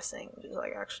how I'm dressing, just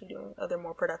like actually doing other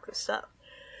more productive stuff.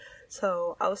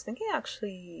 So I was thinking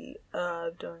actually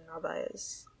of doing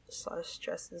abayas /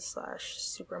 dresses /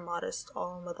 super modest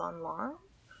all Ramadan long.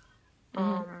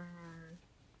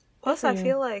 Plus, I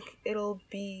feel like it'll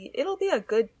be a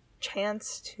good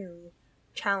chance to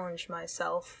challenge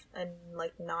myself and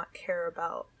like not care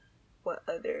about what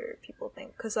other people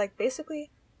think. Because like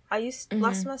basically,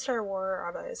 last semester I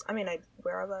wore abayas. I mean, I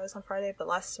wear abayas on Friday, but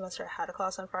last semester I had a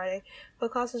class on Friday.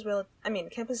 But class is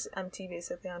campus is empty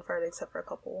basically on Friday except for a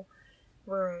couple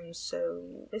rooms,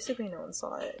 so basically no one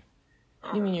saw it.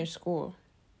 You mean your school?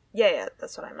 Yeah,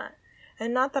 that's what I meant.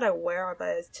 And not that I wear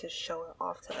abayas to show it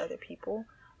off to other people.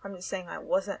 I'm just saying I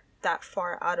wasn't that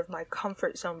far out of my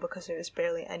comfort zone because there was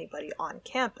barely anybody on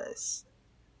campus.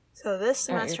 So this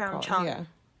semester I'm challenged.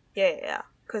 Yeah.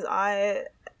 Because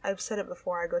I've said it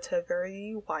before, I go to a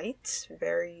very white,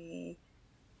 very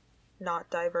not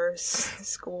diverse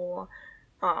school.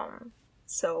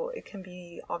 So it can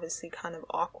be obviously kind of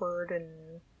awkward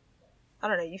and I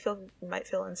don't know, you might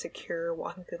feel insecure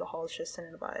walking through the halls just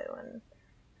in a bio and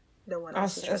no one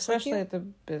else is dressed especially like you. at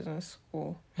the business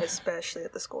school. Especially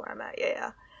at the school I'm at,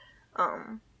 yeah.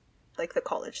 Like the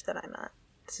college that I'm at.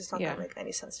 This is not gonna make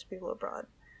any sense to people abroad.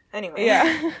 Anyway.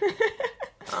 Yeah.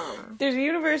 There's a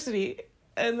university,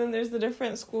 and then there's the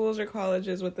different schools or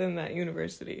colleges within that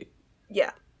university.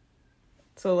 Yeah.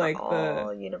 So like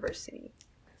the university.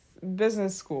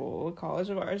 Business school,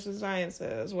 College of Arts and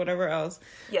Sciences, whatever else.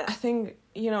 Yeah. I think,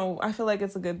 I feel like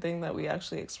it's a good thing that we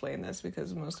actually explain this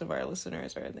because most of our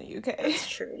listeners are in the UK. That's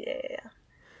true, yeah.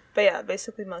 But yeah,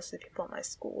 basically most of the people at my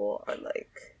school are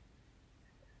like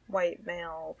white,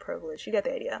 male, privileged. You get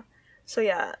the idea. So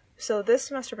yeah, so this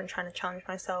semester I've been trying to challenge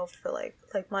myself for like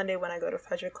Monday when I go to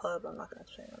Fajr Club. I'm not going to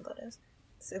explain what that is.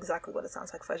 It's exactly what it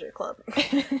sounds like, Fajr Club.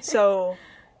 So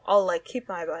I'll like keep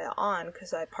my abaya on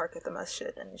because I park at the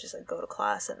masjid and just like go to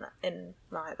class in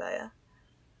my abaya.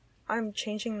 I'm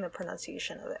changing the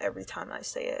pronunciation of it every time I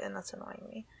say it, and that's annoying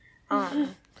me.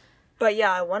 But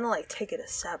yeah, I want to like take it a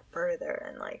step further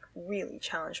and like really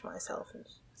challenge myself and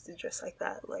to dress like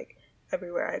that, like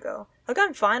everywhere I go. Like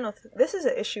I'm fine with this. Is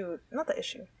an issue, not the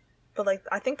issue, but like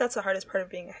I think that's the hardest part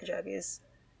of being a hijabi is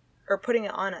or putting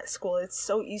it on at school. It's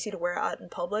so easy to wear out in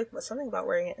public, but something about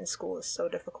wearing it in school is so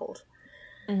difficult.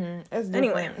 It's different.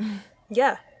 Anyway,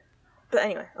 yeah. But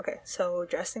anyway, okay, so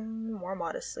dressing more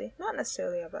modestly. Not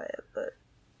necessarily about it, but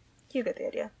you get the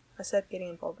idea. I said getting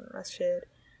involved in the masjid.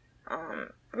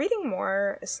 Reading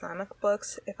more Islamic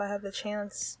books if I have the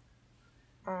chance.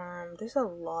 There's a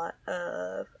lot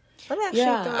of... Let me actually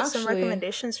throw out some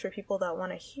recommendations for people that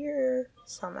want to hear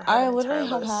some. I have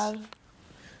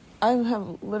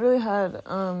literally had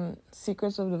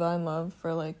Secrets of Divine Love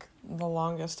for like the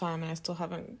longest time, and I still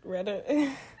haven't read it.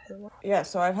 Yeah,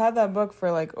 so I've had that book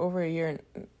for like almost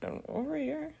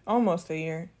a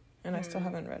year, and I still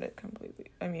haven't read it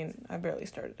completely. I mean, I barely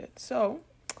started it, so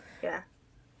yeah,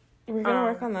 we're gonna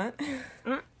work on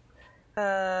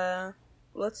that.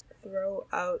 Let's throw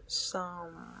out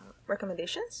some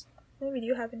recommendations. Maybe do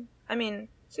you have any? I mean,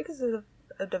 Secrets of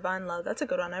Divine Love, that's a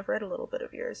good one. I've read a little bit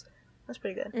of yours. That's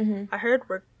pretty good. I heard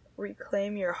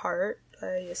Reclaim Your Heart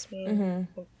by Yasmin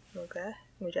Mujahid.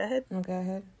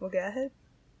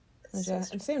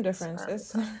 Same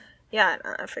difference. Yeah,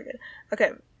 I figured.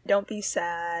 Okay, Don't Be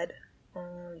Sad.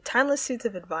 Timeless Suits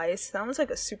of Advice. That one's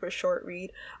like a super short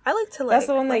read. I like to like. That's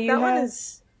the one that you have. One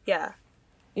is yeah.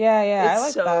 Yeah. I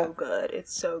like so that. Good.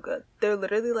 It's so good. They're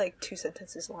literally like 2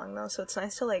 sentences long though, so it's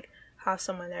nice to like have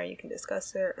someone there you can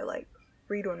discuss it or like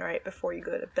read one right before you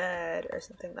go to bed or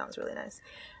something. That was really nice.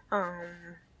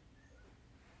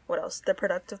 What else? The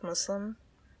Productive Muslim,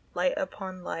 Light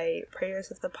Upon Light,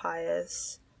 Prayers of the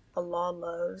Pious, Allah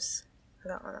Loves. I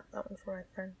got that one for my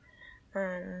friend.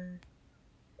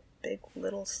 Big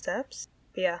Little Steps.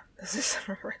 But yeah, those are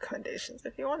some recommendations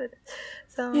if you wanted it.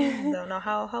 So, don't know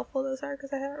how helpful those are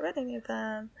because I haven't read any of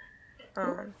them.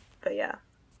 But yeah.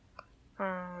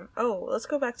 Let's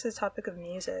go back to the topic of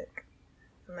music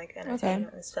and like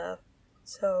entertainment and stuff.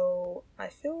 So, I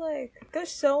feel like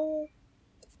there's so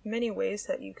many ways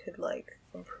that you could like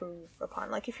improve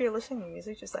upon. Like if you're listening to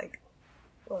music, just like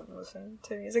don't listen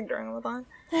to music during Ramadan.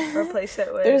 Replace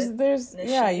it with there's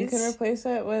nasheeds. You can replace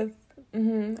it with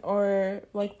or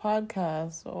like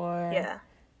podcasts or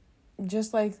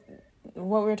just like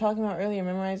what we were talking about earlier,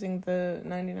 memorizing the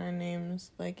 99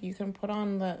 names. Like you can put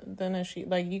on the nasheed,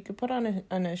 like you could put on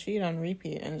a nasheed on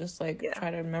repeat and just like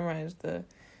try to memorize the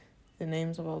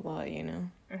names of Allah, you know.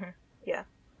 Yeah.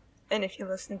 And if you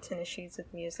listen to nasheeds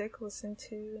with music, listen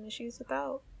to nasheeds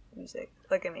without music.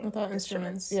 Like, I mean, without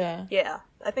instruments. Yeah. Yeah.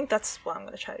 I think that's what I'm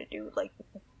going to try to do. Like,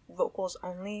 vocals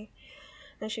only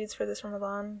nasheeds for this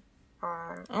Ramadan.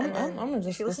 I'm going to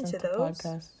just listen to those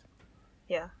podcasts.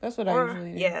 Yeah. That's what I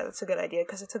usually do. Yeah, that's a good idea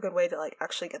because it's a good way to, like,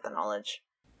 actually get the knowledge.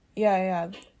 Yeah.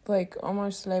 Like,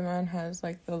 Omar Suleiman has,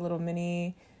 like, the little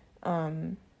mini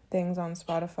things on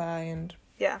Spotify and...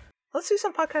 Yeah. Let's do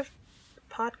some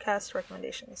podcast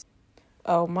recommendations.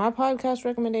 Oh, my podcast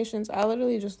recommendations, I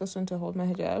literally just listen to Hold My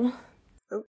Hijab.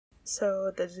 Oh,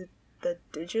 so the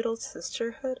Digital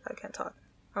Sisterhood, I can't talk.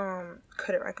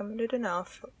 Couldn't recommend it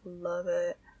enough. Love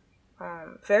it.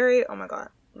 Oh my god.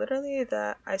 Literally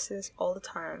that, I say this all the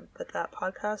time, but that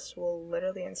podcast will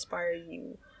literally inspire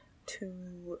you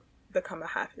to become a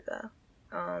Hafidha.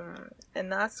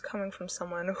 And that's coming from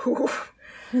someone who...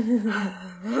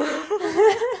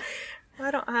 I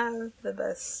don't have the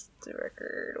best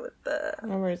record with the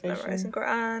memorizing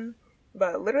Quran.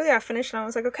 But literally I finished and I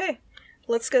was like, okay,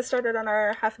 let's get started on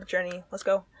our Hafid journey. Let's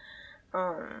go.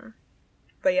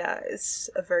 But yeah, it's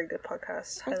a very good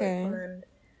podcast. Okay.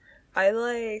 I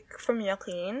like from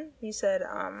Yaqeen, you said,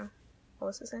 what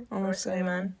was his name? Omar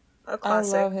Suleiman. A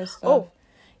classic. I love his stuff. Oh,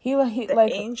 he the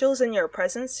like Angels in Your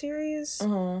Presence series.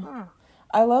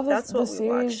 I love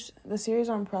the series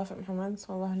on Prophet Muhammad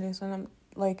sallallahu alaihi wasallam.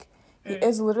 Like,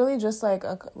 it's literally just like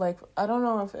I don't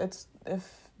know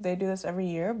if they do this every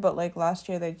year, but like last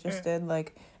year they just did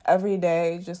like every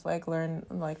day just like learn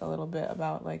like a little bit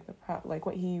about like like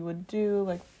what he would do,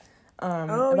 like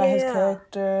about his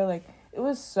character. Like it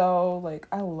was so like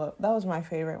that was my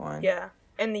favorite one. Yeah.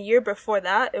 And the year before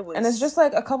that it was, and it's just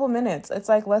like a couple minutes. It's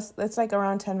like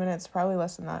around 10 minutes, probably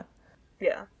less than that.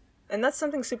 Yeah. And that's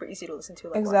something super easy to listen to,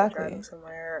 like while you're driving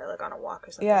somewhere or like on a walk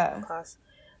or something in class.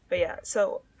 But yeah,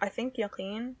 so I think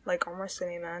Yaqeen, like Omar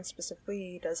Suleiman specifically,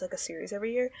 he does like a series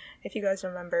every year. If you guys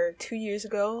remember, 2 years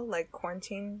ago, like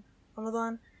quarantine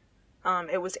Ramadan,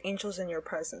 it was Angels in Your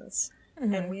Presence.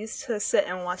 And we used to sit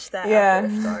and watch that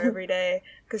every day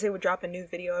because they would drop a new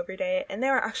video every day. And they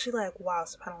were actually like, wow,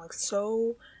 subhanAllah, like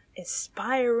so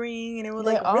inspiring, and it would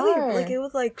like really like it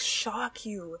would like shock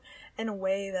you, in a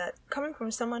way that, coming from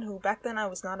someone who back then I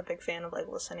was not a big fan of like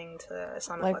listening to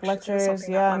Islamic Like lectures. It was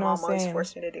something that my mom always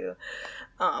forced me to do.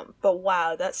 But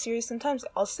wow, that series, sometimes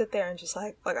I'll sit there and just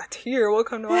like a tear will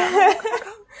come to my eye. I'm like, oh my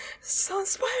God, so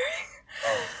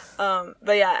inspiring.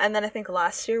 But yeah, and then I think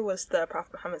last year was the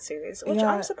Prophet Muhammad series, which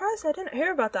I'm surprised I didn't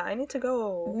hear about that. I need to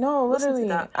go. No, literally, listen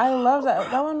to that. I love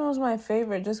that. That one was my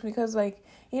favorite, just because like,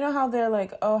 you know how they're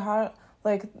like, oh, how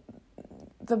like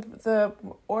the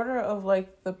order of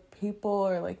like the people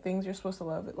or like things you're supposed to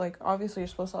love. Like obviously you're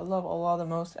supposed to love Allah the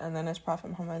most, and then it's Prophet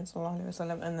Muhammad sallallahu alaihi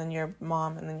wasallam, and then your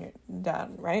mom, and then your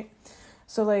dad, right?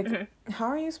 So like, how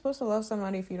are you supposed to love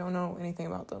somebody if you don't know anything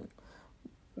about them?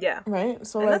 Yeah. Right.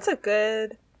 So and like, that's a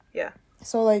good. Yeah.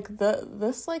 So like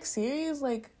this like series,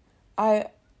 like I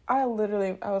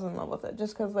literally I was in love with it,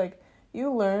 just because like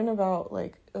you learn about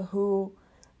like who.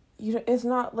 It's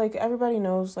not like everybody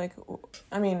knows, like,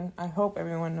 I mean, I hope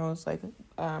everyone knows, like,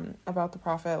 about the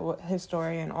Prophet, his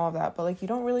story and all of that, but, like, you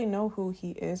don't really know who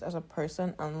he is as a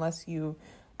person unless you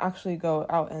actually go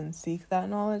out and seek that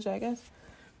knowledge, I guess.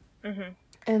 Mm-hmm.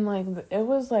 And, like, it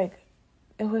was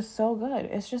so good.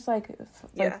 It's just,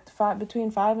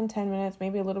 between 5 and 10 minutes,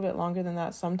 maybe a little bit longer than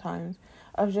that sometimes,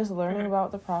 of just learning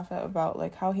about the Prophet, about,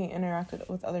 like, how he interacted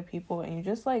with other people, and you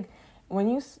just, like, when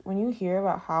you hear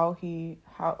about how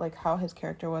his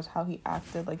character was, how he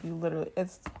acted, like,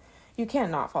 you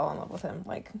can't not fall in love with him,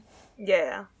 like.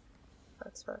 Yeah,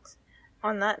 that's facts.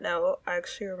 On that note, I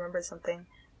actually remembered something.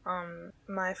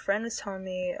 My friend was telling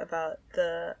me about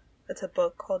it's a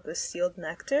book called The Sealed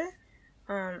Nectar.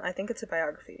 I think it's a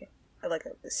biography, like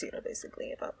a seerah,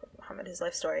 basically, about Muhammad, his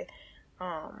life story.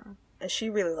 And she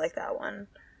really liked that one.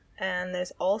 And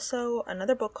there's also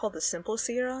another book called The Simple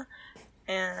Seerah.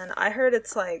 And I heard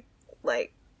it's like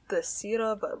the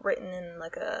seerah, but written in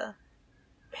like a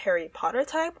Harry Potter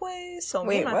type way. So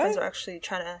me and my friends are actually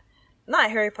trying to,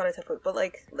 not Harry Potter type way, but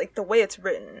like the way it's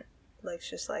written, like it's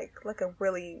just like a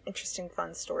really interesting,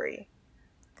 fun story.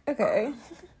 Okay.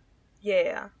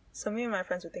 Yeah. So me and my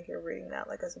friends were thinking of reading that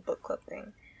like as a book club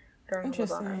thing during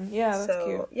Interesting. Yeah, that's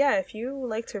cute. Yeah, if you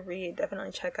like to read,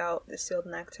 definitely check out The Sealed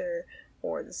Nectar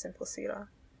or The Simple Seerah.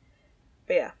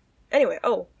 But yeah. Anyway,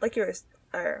 like yours.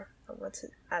 I went to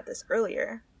add this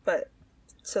earlier, but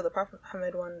so the Prophet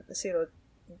Muhammad one, the Seerah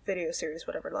video series,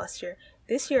 whatever, last year.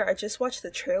 This year, I just watched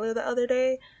the trailer the other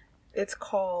day. It's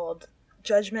called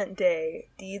Judgment Day: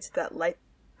 Deeds That Light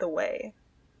the Way,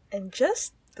 and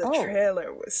just the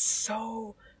trailer was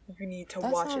so. You need to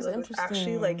watch it. Like, it was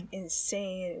actually like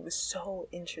insane. It was so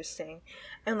interesting,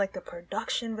 and like the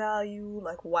production value,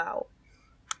 like wow.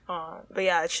 But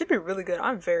yeah, it should be really good.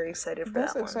 I'm very excited for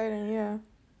that one. That's exciting, yeah.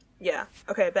 Yeah.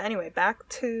 Okay, but anyway, back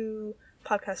to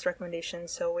podcast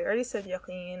recommendations. So we already said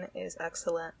Yaqeen is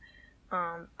excellent.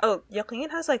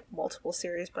 Yaqeen has like multiple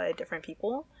series by different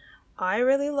people. I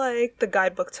really like the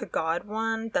Guidebook to God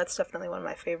one. That's definitely one of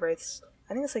my favorites.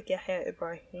 I think it's like Yahya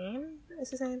Ibrahim is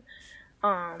his name.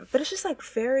 But it's just like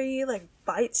very like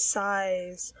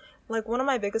bite-sized. Like one of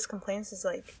my biggest complaints is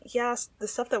like, yes, the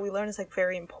stuff that we learn is like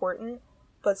very important,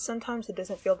 but sometimes it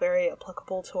doesn't feel very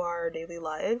applicable to our daily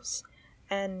lives.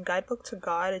 And Guidebook to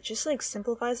God, it just like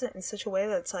simplifies it in such a way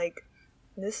that's like,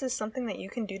 this is something that you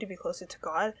can do to be closer to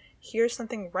God. Here's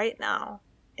something right now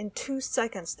in 2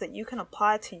 seconds that you can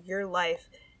apply to your life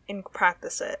and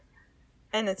practice it.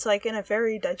 And it's like in a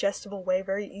very digestible way,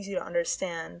 very easy to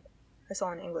understand. It's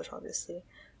all in English, obviously.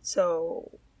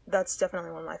 So that's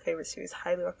definitely one of my favorite series.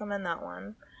 Highly recommend that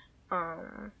one.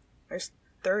 There's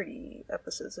 30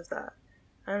 episodes of that.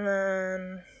 And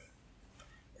then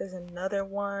there's another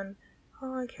one.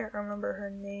 Oh, I can't remember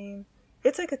her name.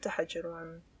 It's like a tahajjud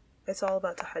one. It's all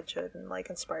about tahajjud and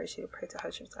like inspires you to pray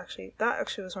tahajjud. That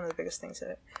actually was one of the biggest things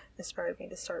that inspired me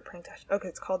to start praying tahajjud. Okay,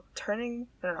 it's called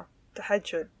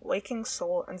Tahajjud, Waking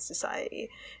Soul and Society.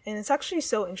 And it's actually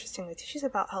so interesting. It teaches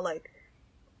about how like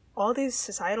all these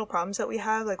societal problems that we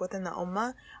have like within the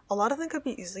ummah, a lot of them could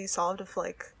be easily solved if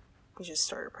like we just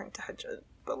started praying tahajjud.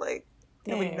 But like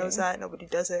nobody knows that, nobody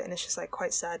does it, and it's just like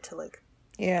quite sad to like.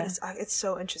 Yeah, it's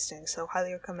so interesting. So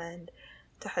highly recommend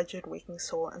Tahajjud, Waking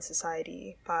Soul and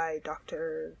Society by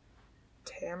Dr.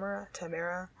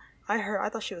 Tamara. I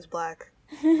thought she was black.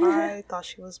 I thought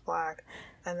she was black,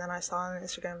 and then I saw on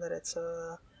Instagram that it's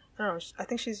I don't know. I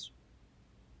think she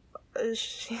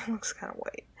looks kind of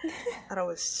white, and I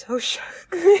was so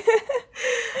shocked.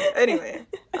 Anyway,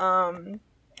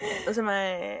 those are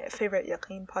my favorite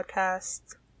Yaqeen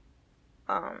podcasts.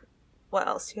 What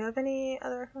else? Do you have any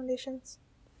other recommendations?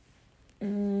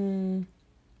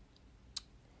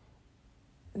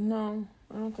 No,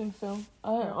 I don't think so.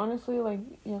 I honestly, like,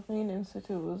 Yaqeen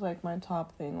Institute was, like, my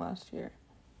top thing last year.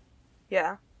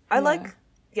 Yeah. I like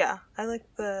Yeah, I like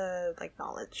the like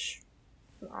knowledge,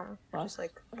 just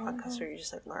like podcasts where you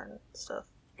just like learn stuff.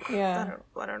 Yeah.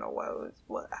 I don't know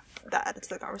what that added to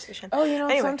the conversation. Oh, you know,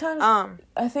 anyway, sometimes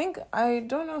I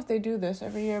don't know if they do this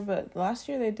every year, but last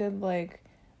year they did like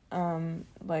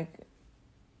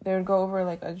they would go over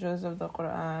like a juz of the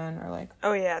Quran or like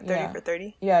 30 for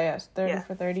 30. Yes, 30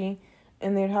 for 30,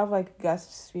 and they'd have like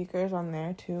guest speakers on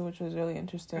there too, which was really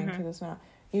interesting because it's not.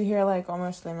 You hear like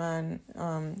Omar Suleiman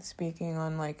speaking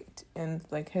on like and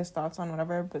like his thoughts on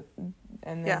whatever, but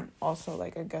and then also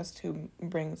like a guest who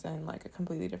brings in like a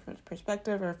completely different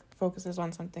perspective or focuses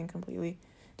on something completely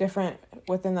different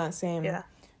within that same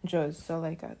juz. So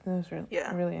like that was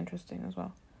really interesting as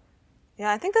well.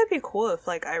 Yeah, I think that'd be cool if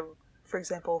like for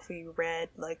example, if we read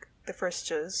like the first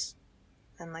juz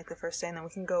and like the first day, and then we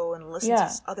can go and listen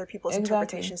to other people's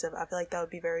interpretations of it. I feel like that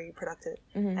would be very productive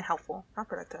and helpful. Not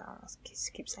productive, I don't know,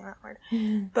 keep saying that word.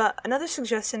 But another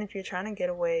suggestion, if you're trying to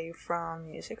get away from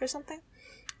music or something,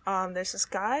 there's this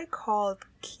guy called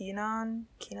Kenan,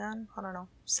 I don't know,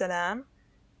 Salam,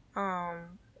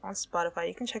 on Spotify.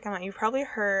 You can check him out. You've probably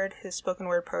heard his spoken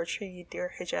word poetry,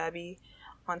 Dear Hijabi,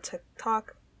 on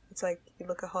TikTok. It's like you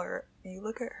look at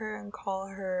her and call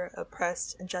her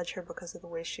oppressed and judge her because of the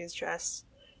way she's dressed.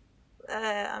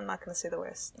 I'm not gonna say the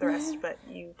rest, but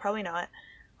you probably know it.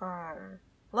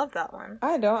 Love that one.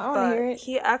 I don't. I want to hear it.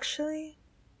 He actually,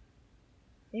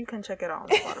 you can check it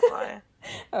out on Spotify.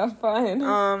 Fine.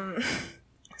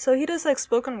 So he does like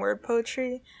spoken word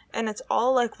poetry, and it's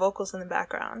all like vocals in the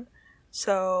background.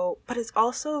 So, but it's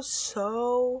also first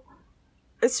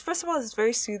of all, it's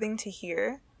very soothing to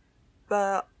hear.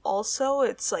 But also,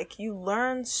 it's like you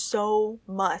learn so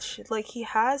much. Like he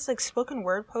has like spoken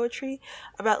word poetry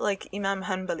about like Imam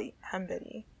Hanbali,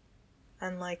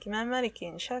 and like Imam Maliki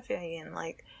and Shafi'i and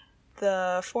like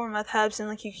the four madhabs, and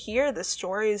like you hear the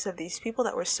stories of these people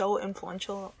that were so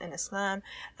influential in Islam,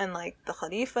 and like the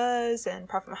Khalifas and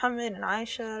Prophet Muhammad and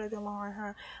Aisha radiallahu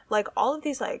anha, like all of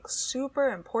these like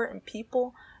super important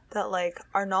people that like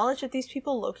our knowledge of these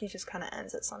people low-key just kind of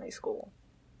ends at Sunday school.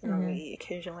 You know, we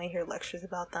occasionally hear lectures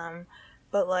about them,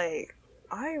 but like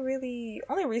only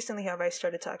recently have I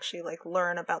started to actually like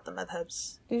learn about the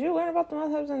madhabs. Did you learn about the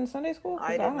madhabs in Sunday school?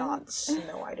 I did not.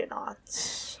 No, I did not.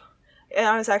 And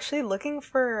I was actually looking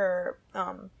for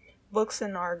books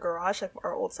in our garage, like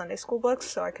our old Sunday school books,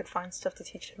 so I could find stuff to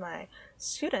teach my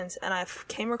students. And I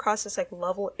came across this like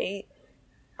level 8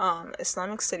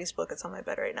 Islamic studies book. It's on my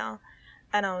bed right now.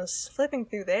 And I was flipping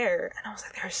through there, and I was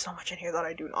like, there's so much in here that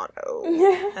I do not know.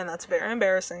 And that's very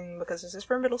embarrassing, because this is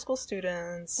for middle school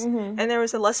students. And there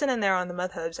was a lesson in there on the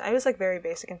madhabs. I was like very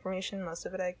basic information. Most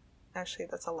of it, actually,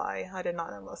 that's a lie. I did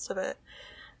not know most of it.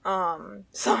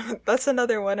 So that's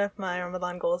another one of my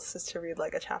Ramadan goals, is to read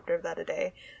like a chapter of that a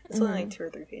day. It's only like 2 or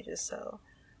 3 pages, so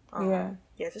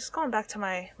just going back to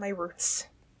my roots.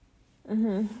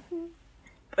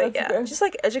 But that's good. Just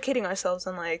like educating ourselves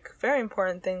on like very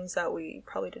important things that we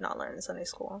probably did not learn in Sunday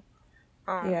school.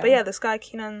 But yeah, this guy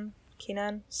Kenan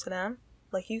Salam,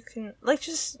 like you can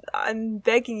I'm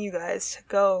begging you guys to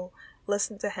go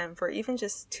listen to him for even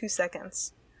just 2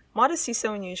 seconds. Modesty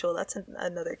So Unusual, that's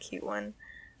another cute one.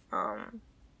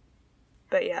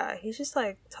 But yeah, he just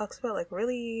like talks about like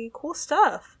really cool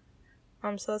stuff.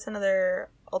 So that's another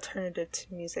alternative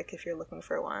to music if you're looking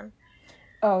for one.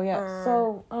 Oh yeah.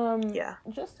 So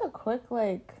just a quick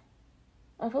like,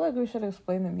 I feel like we should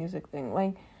explain the music thing.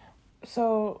 Like,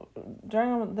 so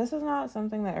this is not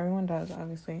something that everyone does,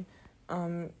 obviously,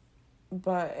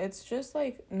 but it's just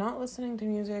like not listening to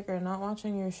music or not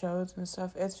watching your shows and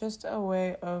stuff. It's just a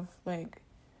way of like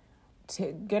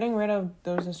getting rid of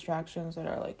those distractions that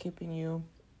are like keeping you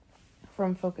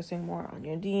from focusing more on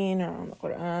your deen or on the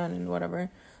Quran and whatever.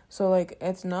 So like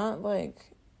it's not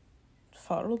like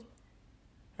fard,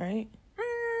 right?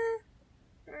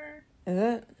 Is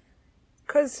it?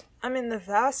 Because, I mean, not the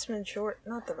vast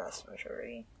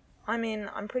majority. I mean,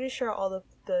 I'm pretty sure all of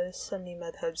the Sunni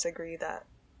madhabs agree that,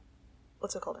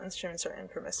 instruments are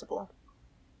impermissible.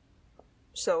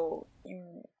 So,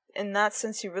 in that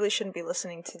sense, you really shouldn't be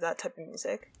listening to that type of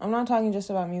music. I'm not talking just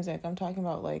about music. I'm talking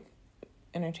about, like,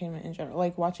 entertainment in general.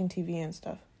 Like, watching TV and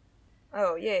stuff.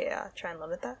 Oh, yeah. Try and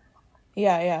limit that?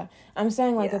 Yeah. I'm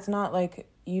saying, like, it's not, like,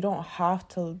 you don't have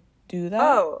to do that.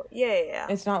 Oh, yeah.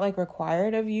 It's not, like,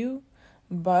 required of you.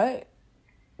 But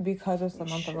because it's the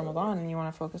month of Ramadan and you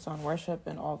want to focus on worship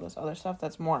and all this other stuff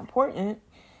that's more important,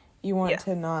 you want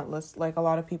to not listen. Like, a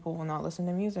lot of people will not listen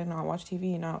to music, not watch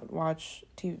TV, not watch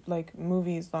like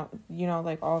movies, not,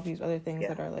 like all of these other things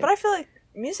that are like. But I feel like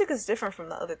music is different from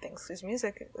the other things, because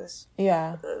music is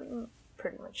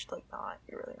pretty much like not.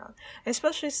 You're really not. And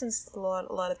especially since a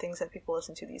lot of things that people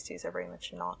listen to these days are very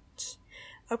much not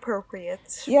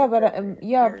appropriate. Yeah, but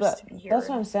that's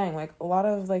what I'm saying. Like a lot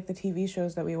of like the TV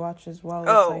shows that we watch as well.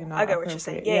 Oh, like, not I get what you're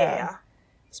saying. Yeah.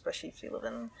 Especially if you live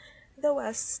in the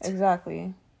West.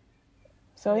 Exactly.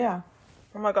 So yeah.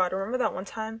 Oh my God! Remember that one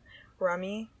time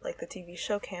Rami, like the TV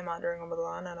show, came out during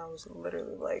Ramadan, and I was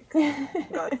literally like,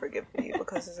 God forgive me,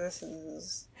 because this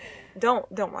is don't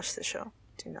watch the show.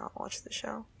 Do not watch the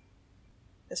show,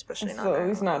 especially not. So at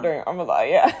least not during Ramadan,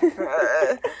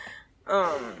 yeah.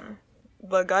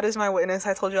 But God is my witness.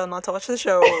 I told y'all not to watch the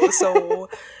show. So,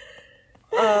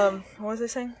 what was I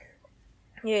saying?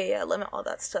 Yeah, limit all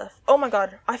that stuff. Oh my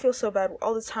God, I feel so bad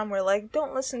all the time. We're like,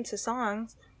 don't listen to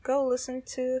songs. Go listen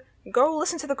to the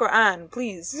Quran,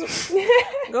 please.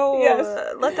 Go,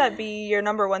 yes. Let that be your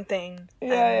number one thing.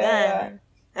 And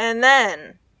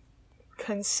then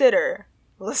consider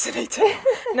listening to.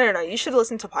 No. You should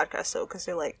listen to podcasts though, because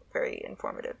they're like very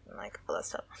informative and like all that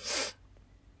stuff.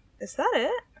 Is that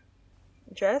it?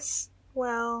 Dress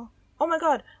well. Oh my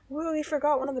God, we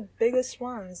forgot one of the biggest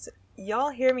ones. Y'all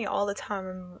hear me all the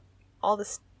time. All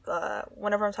this.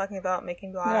 Whenever I'm talking about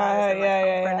making dua, and like how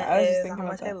important it is, how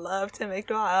much I love to make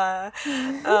dua.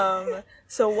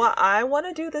 So what I want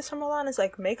to do this Ramadan is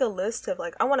like make a list of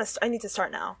like I need to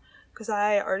start now because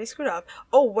I already screwed up.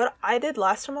 Oh, what I did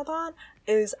last Ramadan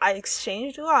is I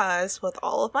exchanged duas with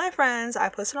all of my friends. I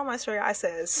posted on my story. I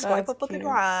said swipe up with the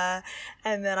dua,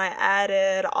 and then I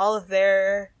added all of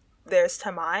theirs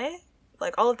to my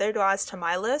all of their duas to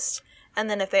my list. And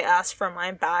then if they asked for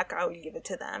mine back, I would give it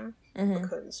to them. Mm-hmm.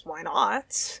 Because why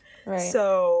not? Right.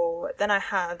 So then I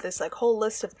have this like whole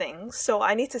list of things. So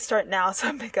I need to start now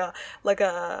to make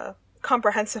a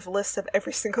comprehensive list of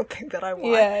every single thing that I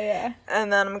want. Yeah.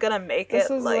 And then I'm gonna make this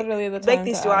it like make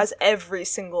these duas every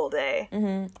single day.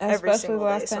 Mm-hmm. Every single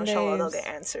day. So inshallah they'll get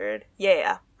answered.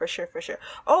 Yeah, for sure.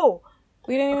 Oh,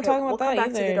 we didn't even talk about that either. We'll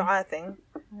come back to the dua thing.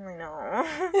 I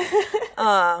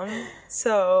know.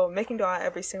 So making dua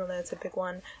every single day, it's a big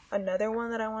one. Another one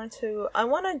that I want to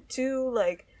do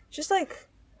like just like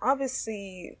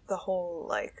obviously the whole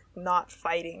like not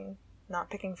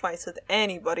picking fights with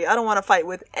anybody. I don't want to fight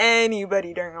with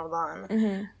anybody during Ramadan.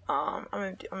 Mm-hmm.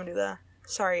 I'm gonna do that.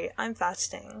 Sorry, I'm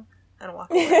fasting and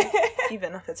walk away,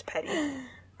 even if it's petty.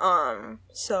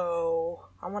 So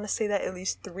I want to say that at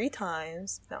least 3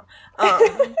 times. No.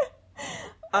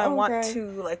 I want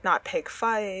to like not pick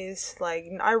fights.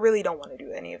 Like I really don't want to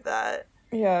do any of that.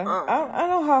 Yeah, I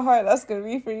know how hard that's gonna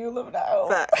be for you living at home.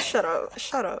 But shut up.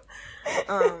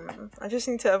 I just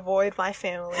need to avoid my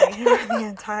family the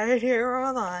entirety of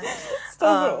Ramadan.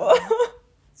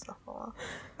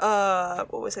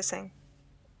 What was I saying?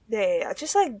 Yeah.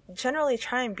 Just like generally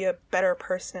try and be a better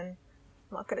person.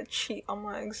 I'm not gonna cheat on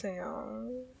my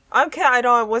exam. Okay, I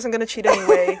know I wasn't gonna cheat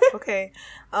anyway. Okay.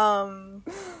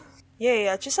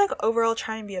 Yeah. Just like overall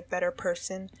try and be a better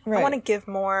person. Right. I want to give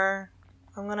more.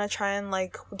 I'm gonna try and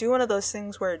like do one of those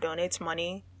things where it donates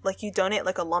money. Like you donate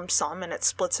like a lump sum and it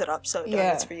splits it up so it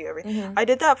donates for you every. Mm-hmm. I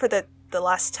did that for the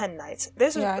last 10 nights.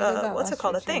 There's what's it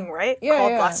called? A thing, right?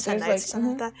 Called last 10 nights,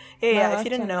 something like that. Yeah. If you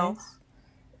didn't know. Nights.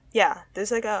 Yeah,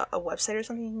 there's like a website or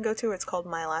something you can go to where it's called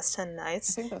My Last 10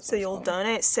 Nights. So you'll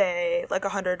donate, say, like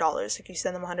 $100. Like you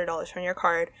send them $100 from your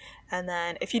card, and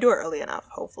then if you do it early enough,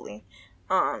 hopefully,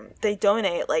 they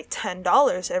donate like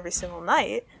 $10 every single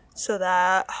night, so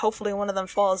that hopefully one of them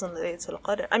falls on the Laylatul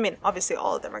Qadr. I mean, obviously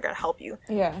all of them are gonna help you.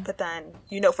 Yeah. But then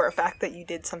you know for a fact that you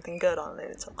did something good on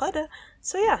Laylatul Qadr.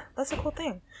 So yeah, that's a cool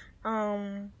thing.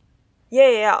 I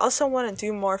also want to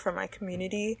do more for my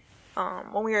community.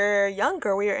 When we were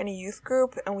younger, we were in a youth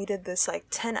group and we did this like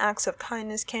 10 acts of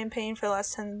kindness campaign for the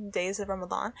last 10 days of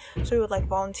Ramadan. So we would like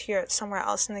volunteer at somewhere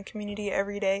else in the community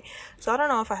every day. So I don't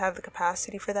know if I have the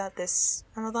capacity for that this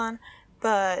Ramadan,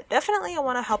 but definitely I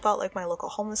want to help out like my local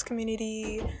homeless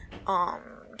community,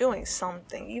 doing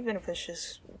something, even if it's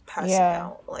just passing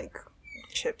out like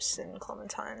chips and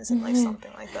clementines and like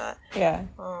something like that. Yeah.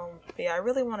 But yeah, I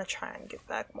really want to try and give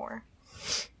back more.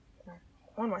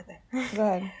 One more thing. Go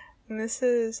ahead. And this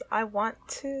is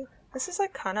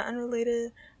like kind of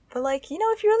unrelated, but like, you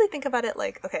know, if you really think about it,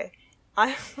 like, okay,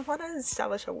 I want to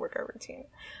establish a workout routine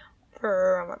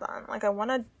for Ramadan. Like, I want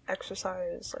to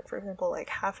exercise, like, for example, like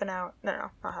half an hour, no,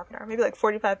 not half an hour, maybe like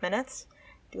 45 minutes,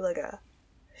 do like a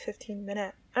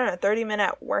 30-minute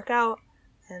workout,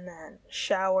 and then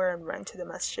shower and run to the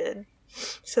masjid,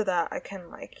 so that I can,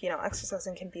 like, you know,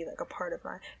 exercising can be like a part of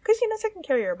my, because, you know, taking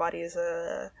care of your body is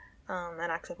an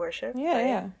act of worship. Yeah, right?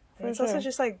 Yeah. And it's also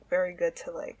just, like, very good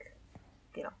to, like,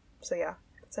 you know. So, yeah,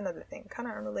 that's another thing. Kind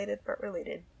of unrelated, but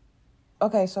related.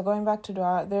 okay, so going back to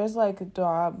dua, there's like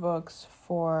dua books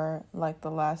for like the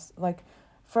last, like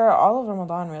for all of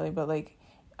Ramadan really, but like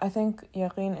I think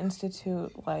Yaqeen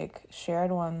Institute like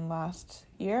shared one last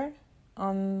year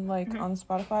on like on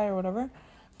Spotify or whatever.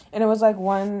 And it was like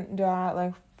one dua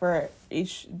like for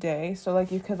each day. So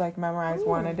like you could like memorize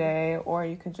one a day, or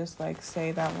you could just like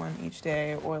say that one each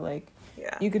day, or like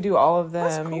you could do all of them.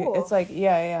 That's cool. It's like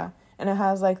yeah. And it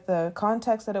has like the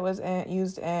context that it was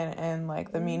used in, and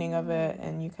like the meaning of it,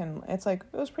 and you can, it's like,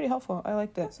 it was pretty helpful. I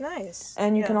liked it. That's nice.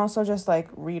 And you can also just like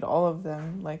read all of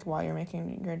them like while you're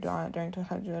making your dua during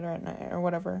tahajjud or at night or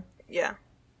whatever. Yeah,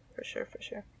 for sure.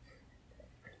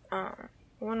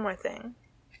 One more thing.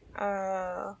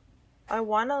 I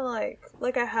wanna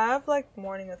like I have like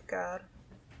morning with God.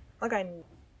 Like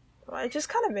I just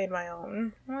kind of made my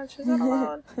own. Which is that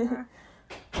allowed?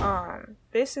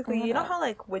 Basically, you know how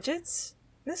like widgets,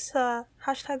 this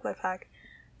hashtag life hack,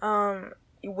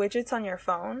 widgets on your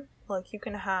phone, like you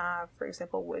can have, for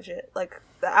example, widget, like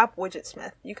the app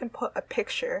Widgetsmith, you can put a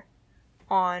picture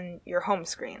on your home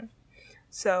screen.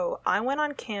 So I went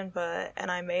on Canva and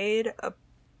I made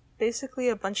basically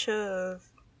a bunch of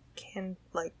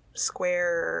like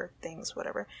square things,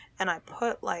 whatever, and I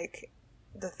put like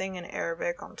the thing in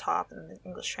Arabic on top and the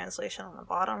English translation on the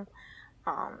bottom.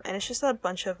 And it's just a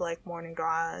bunch of like morning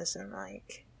du'as and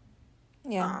like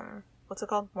what's it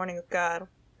called? Morning with God.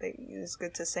 That is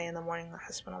good to say in the morning,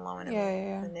 Hasbunallah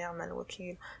and Ni'mal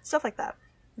Wakeel. Stuff like that.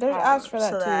 There's apps for that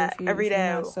so too. That if you, every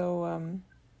day. Not so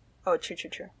oh,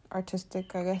 true.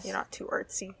 artistic, I guess. You're not too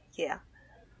artsy. Yeah.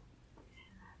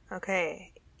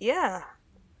 Okay. Yeah.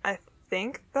 I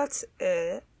think that's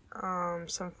it.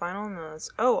 Some final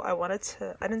notes. Oh, I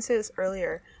didn't say this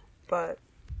earlier, but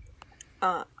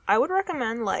I would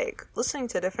recommend like listening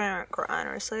to different Quran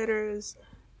reciters,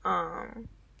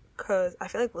 cause I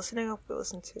feel like listening up we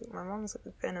listen to. My mom's a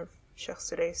big fan of Sheikh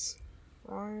Sudais.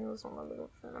 I was not a big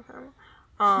fan of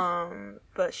him.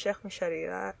 But Sheikh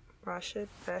Mushari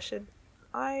Rashid.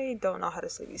 I don't know how to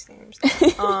say these names.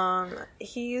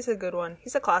 He's a good one.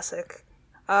 He's a classic.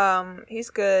 He's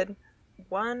good.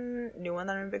 One new one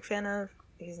that I'm a big fan of.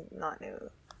 He's not new,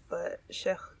 but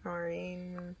Sheikh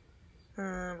Noreen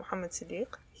Muhammad Siddiq.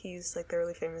 He's like the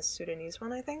really famous Sudanese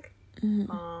one, I think.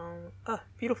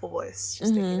 Beautiful voice.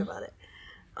 Just thinking about it.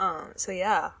 So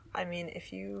yeah, I mean,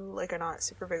 if you like are not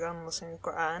super big on listening to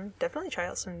Quran, definitely try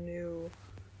out some new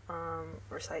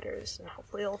reciters, and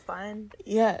hopefully you'll find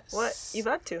what you've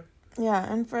got to.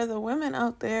 Yeah, and for the women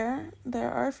out there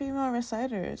are female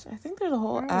reciters. I think there's a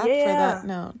whole app for that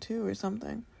now too, or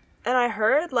something. And I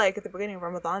heard like at the beginning of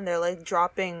Ramadan, they're like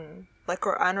dropping like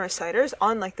Quran reciters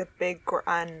on like the big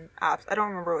Quran apps. I don't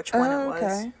remember which one it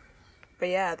was. But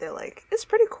yeah, they're like, it's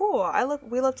pretty cool.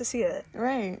 We love to see it.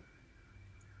 Right.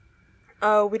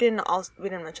 Oh, we didn't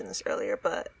mention this earlier,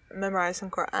 but memorizing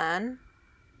Quran.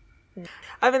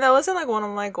 I mean, that wasn't like one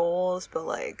of my goals, but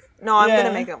like, no, I'm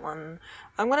gonna make it one.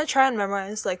 I'm gonna try and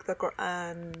memorize like the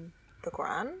Quran,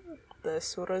 the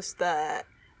surahs that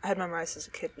I had memorized as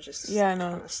a kid, but just kind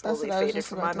of slowly faded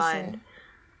from my mind.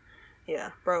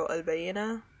 Yeah, bro,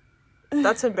 Al-Bayyinah.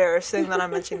 That's embarrassing that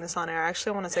I'm mentioning this on air. I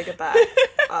actually want to take it back,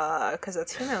 because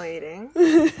that's humiliating.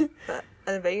 But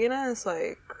Al-Bayyinah is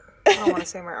like, I don't want to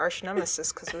say my arch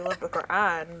nemesis because we love the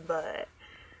Quran, but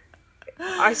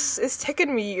it's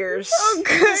taken me years.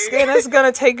 Okay. It's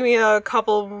gonna take me a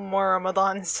couple more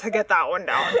Ramadans to get that one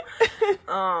down.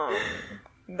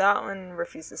 That one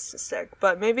refuses to stick,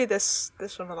 but maybe this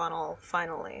Ramadan will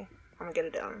finally. I'm gonna get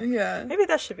it down. Yeah. Maybe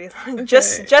that should be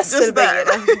just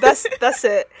that. That's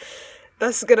it.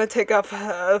 That's gonna take up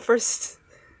the first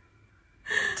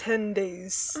 10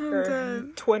 days or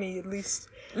 20 at least.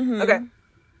 Mm-hmm. Okay.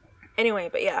 Anyway,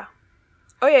 but yeah.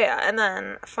 Oh yeah, and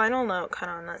then final note,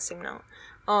 kind of on that same note.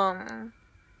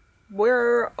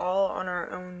 We're all on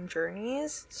our own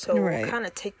journeys, so we'll kind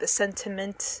of take the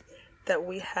sentiment that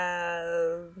we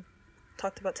have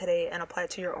talked about today and apply it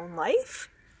to your own life.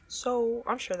 So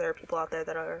I'm sure there are people out there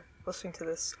that are listening to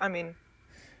this. I mean,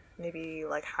 maybe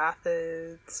like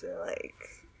Hafids or like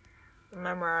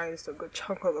memorized a good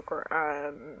chunk of the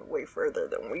Quran way further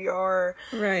than we are.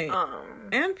 Right.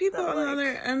 And people on the other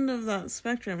end of that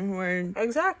spectrum who are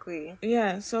exactly.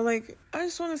 Yeah. So like, I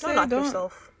just want to say, don't knock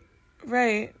yourself.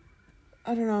 Right.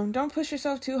 I don't know. Don't push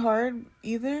yourself too hard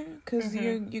either, because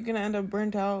you're gonna end up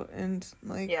burnt out and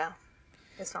like. Yeah.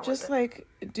 It's not just like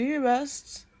do your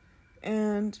best.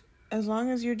 And as long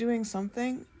as you're doing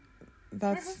something,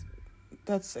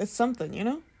 it's something, you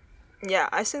know? Yeah,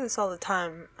 I say this all the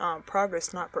time.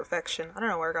 Progress, not perfection. I don't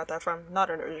know where I got that from.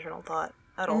 Not an original thought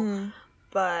at all.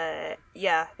 But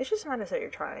yeah, it's just matters that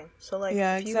you're trying. So like,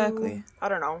 if you, I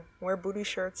don't know, wear booty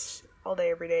shirts all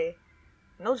day, every day.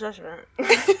 No judgment.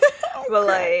 But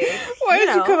like, why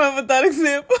did you come up with that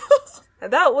example?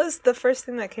 That was the first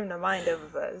thing that came to mind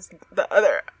of the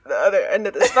other end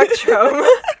of the spectrum.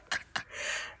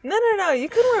 No. You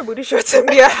can wear booty shorts and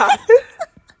be a hat.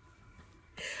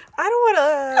 I don't want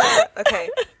to. Okay,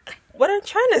 what I'm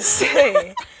trying to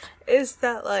say is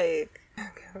that like,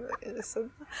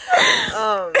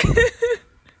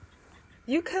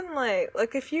 you can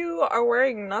like if you are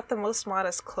wearing not the most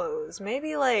modest clothes,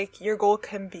 maybe like your goal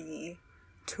can be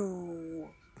to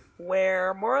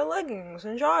wear more leggings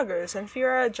and joggers, and if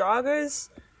you're at joggers,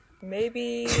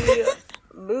 maybe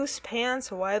loose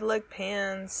pants, wide leg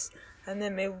pants, and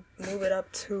then maybe move it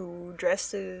up to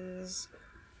dresses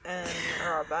and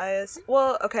abayas.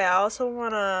 Well, okay, I also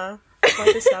want to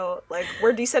point this out, like,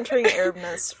 we're decentering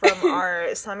Arabness from our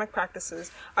Islamic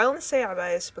practices. I only say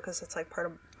abayas because it's like part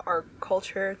of our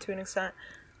culture to an extent.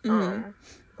 But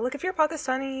like, if you're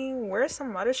Pakistani, wear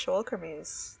some modest shawl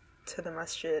kameez to the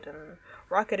masjid and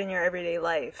rock it in your everyday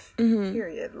life.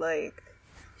 Period. Like,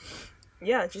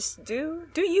 yeah, just do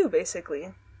you,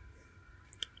 basically.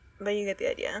 But you get the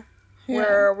idea.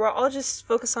 Yeah. We're all just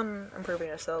focused on improving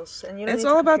ourselves, and you know, it's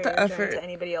all about the effort to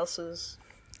anybody else's.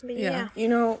 But yeah, you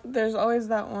know, there's always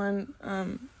that one.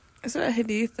 Is it a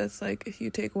hadith that's like, if you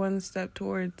take one step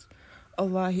towards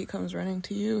Allah, He comes running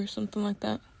to you, or something like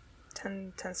that?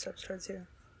 10 steps towards you.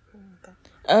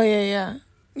 Oh yeah.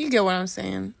 You get what I'm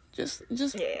saying. Just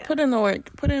put in the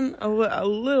work. Put in a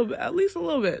little bit, at least a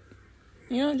little bit.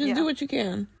 You know, just do what you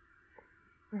can.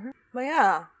 But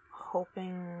yeah,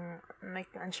 hoping,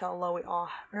 inshallah, we all...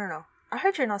 No. I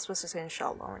heard you're not supposed to say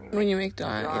inshallah when you make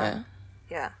dua, yeah.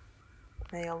 Yeah.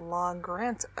 May Allah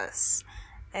grant us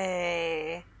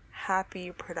a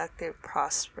happy, productive,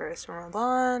 prosperous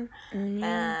Ramadan.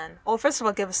 And, well, first of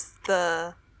all,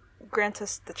 grant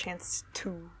us the chance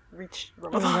to reach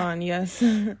Ramadan. Yes.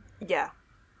 Yeah.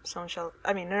 So inshallah,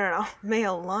 no. May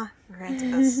Allah grant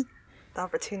us the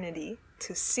opportunity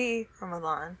to see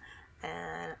Ramadan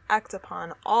and act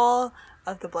upon all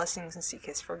of the blessings and seek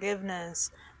His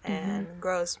forgiveness and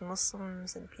grow as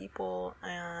Muslims and people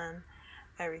and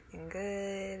everything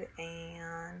good.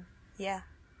 And yeah.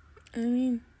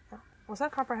 Was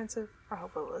that comprehensive? I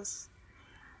hope it was.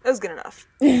 It was good enough.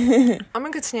 I'm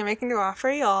gonna continue making dua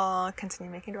for y'all.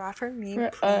 Continue making dua for me,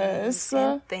 for please. us.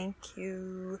 And thank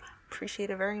you. Appreciate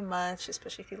it very much,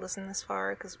 especially if you listen this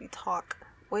far, because we talk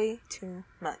way too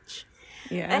much.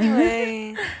 Yeah.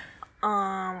 Anyway,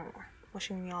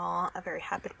 wishing y'all a very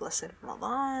happy, blessed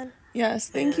Ramadan. Yes,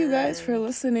 thank you guys for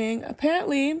listening.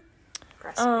 Apparently,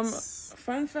 Gracias.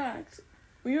 Fun fact,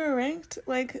 we were ranked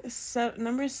like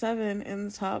number 7 in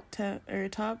the top 10 or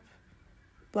top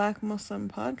Black Muslim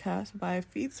podcast by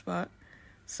FeedSpot.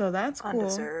 So that's cool.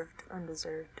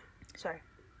 Undeserved. Sorry.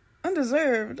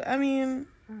 Undeserved. I mean,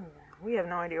 we have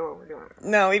no idea what we're doing.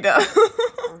 No, we don't.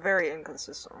 Very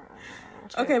inconsistent.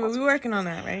 Okay, but we're working on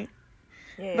that, right?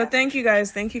 Yeah. But thank you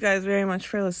guys very much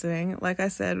for listening. Like I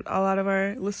said, a lot of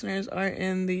our listeners are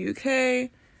in the UK,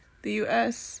 the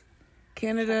US,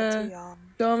 Canada,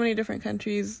 so many different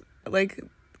countries. Like,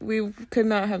 we could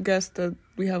not have guessed that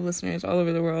we have listeners all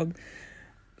over the world.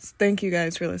 So thank you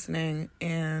guys for listening,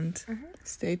 and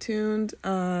stay tuned.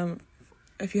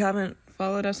 If you haven't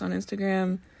followed us on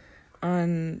Instagram,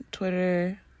 on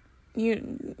Twitter,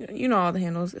 you know all the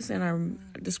handles. It's in our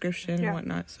description and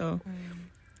whatnot. So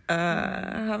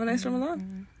have a nice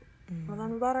Ramadan.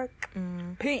 Ramadan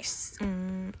Mubarak. Peace.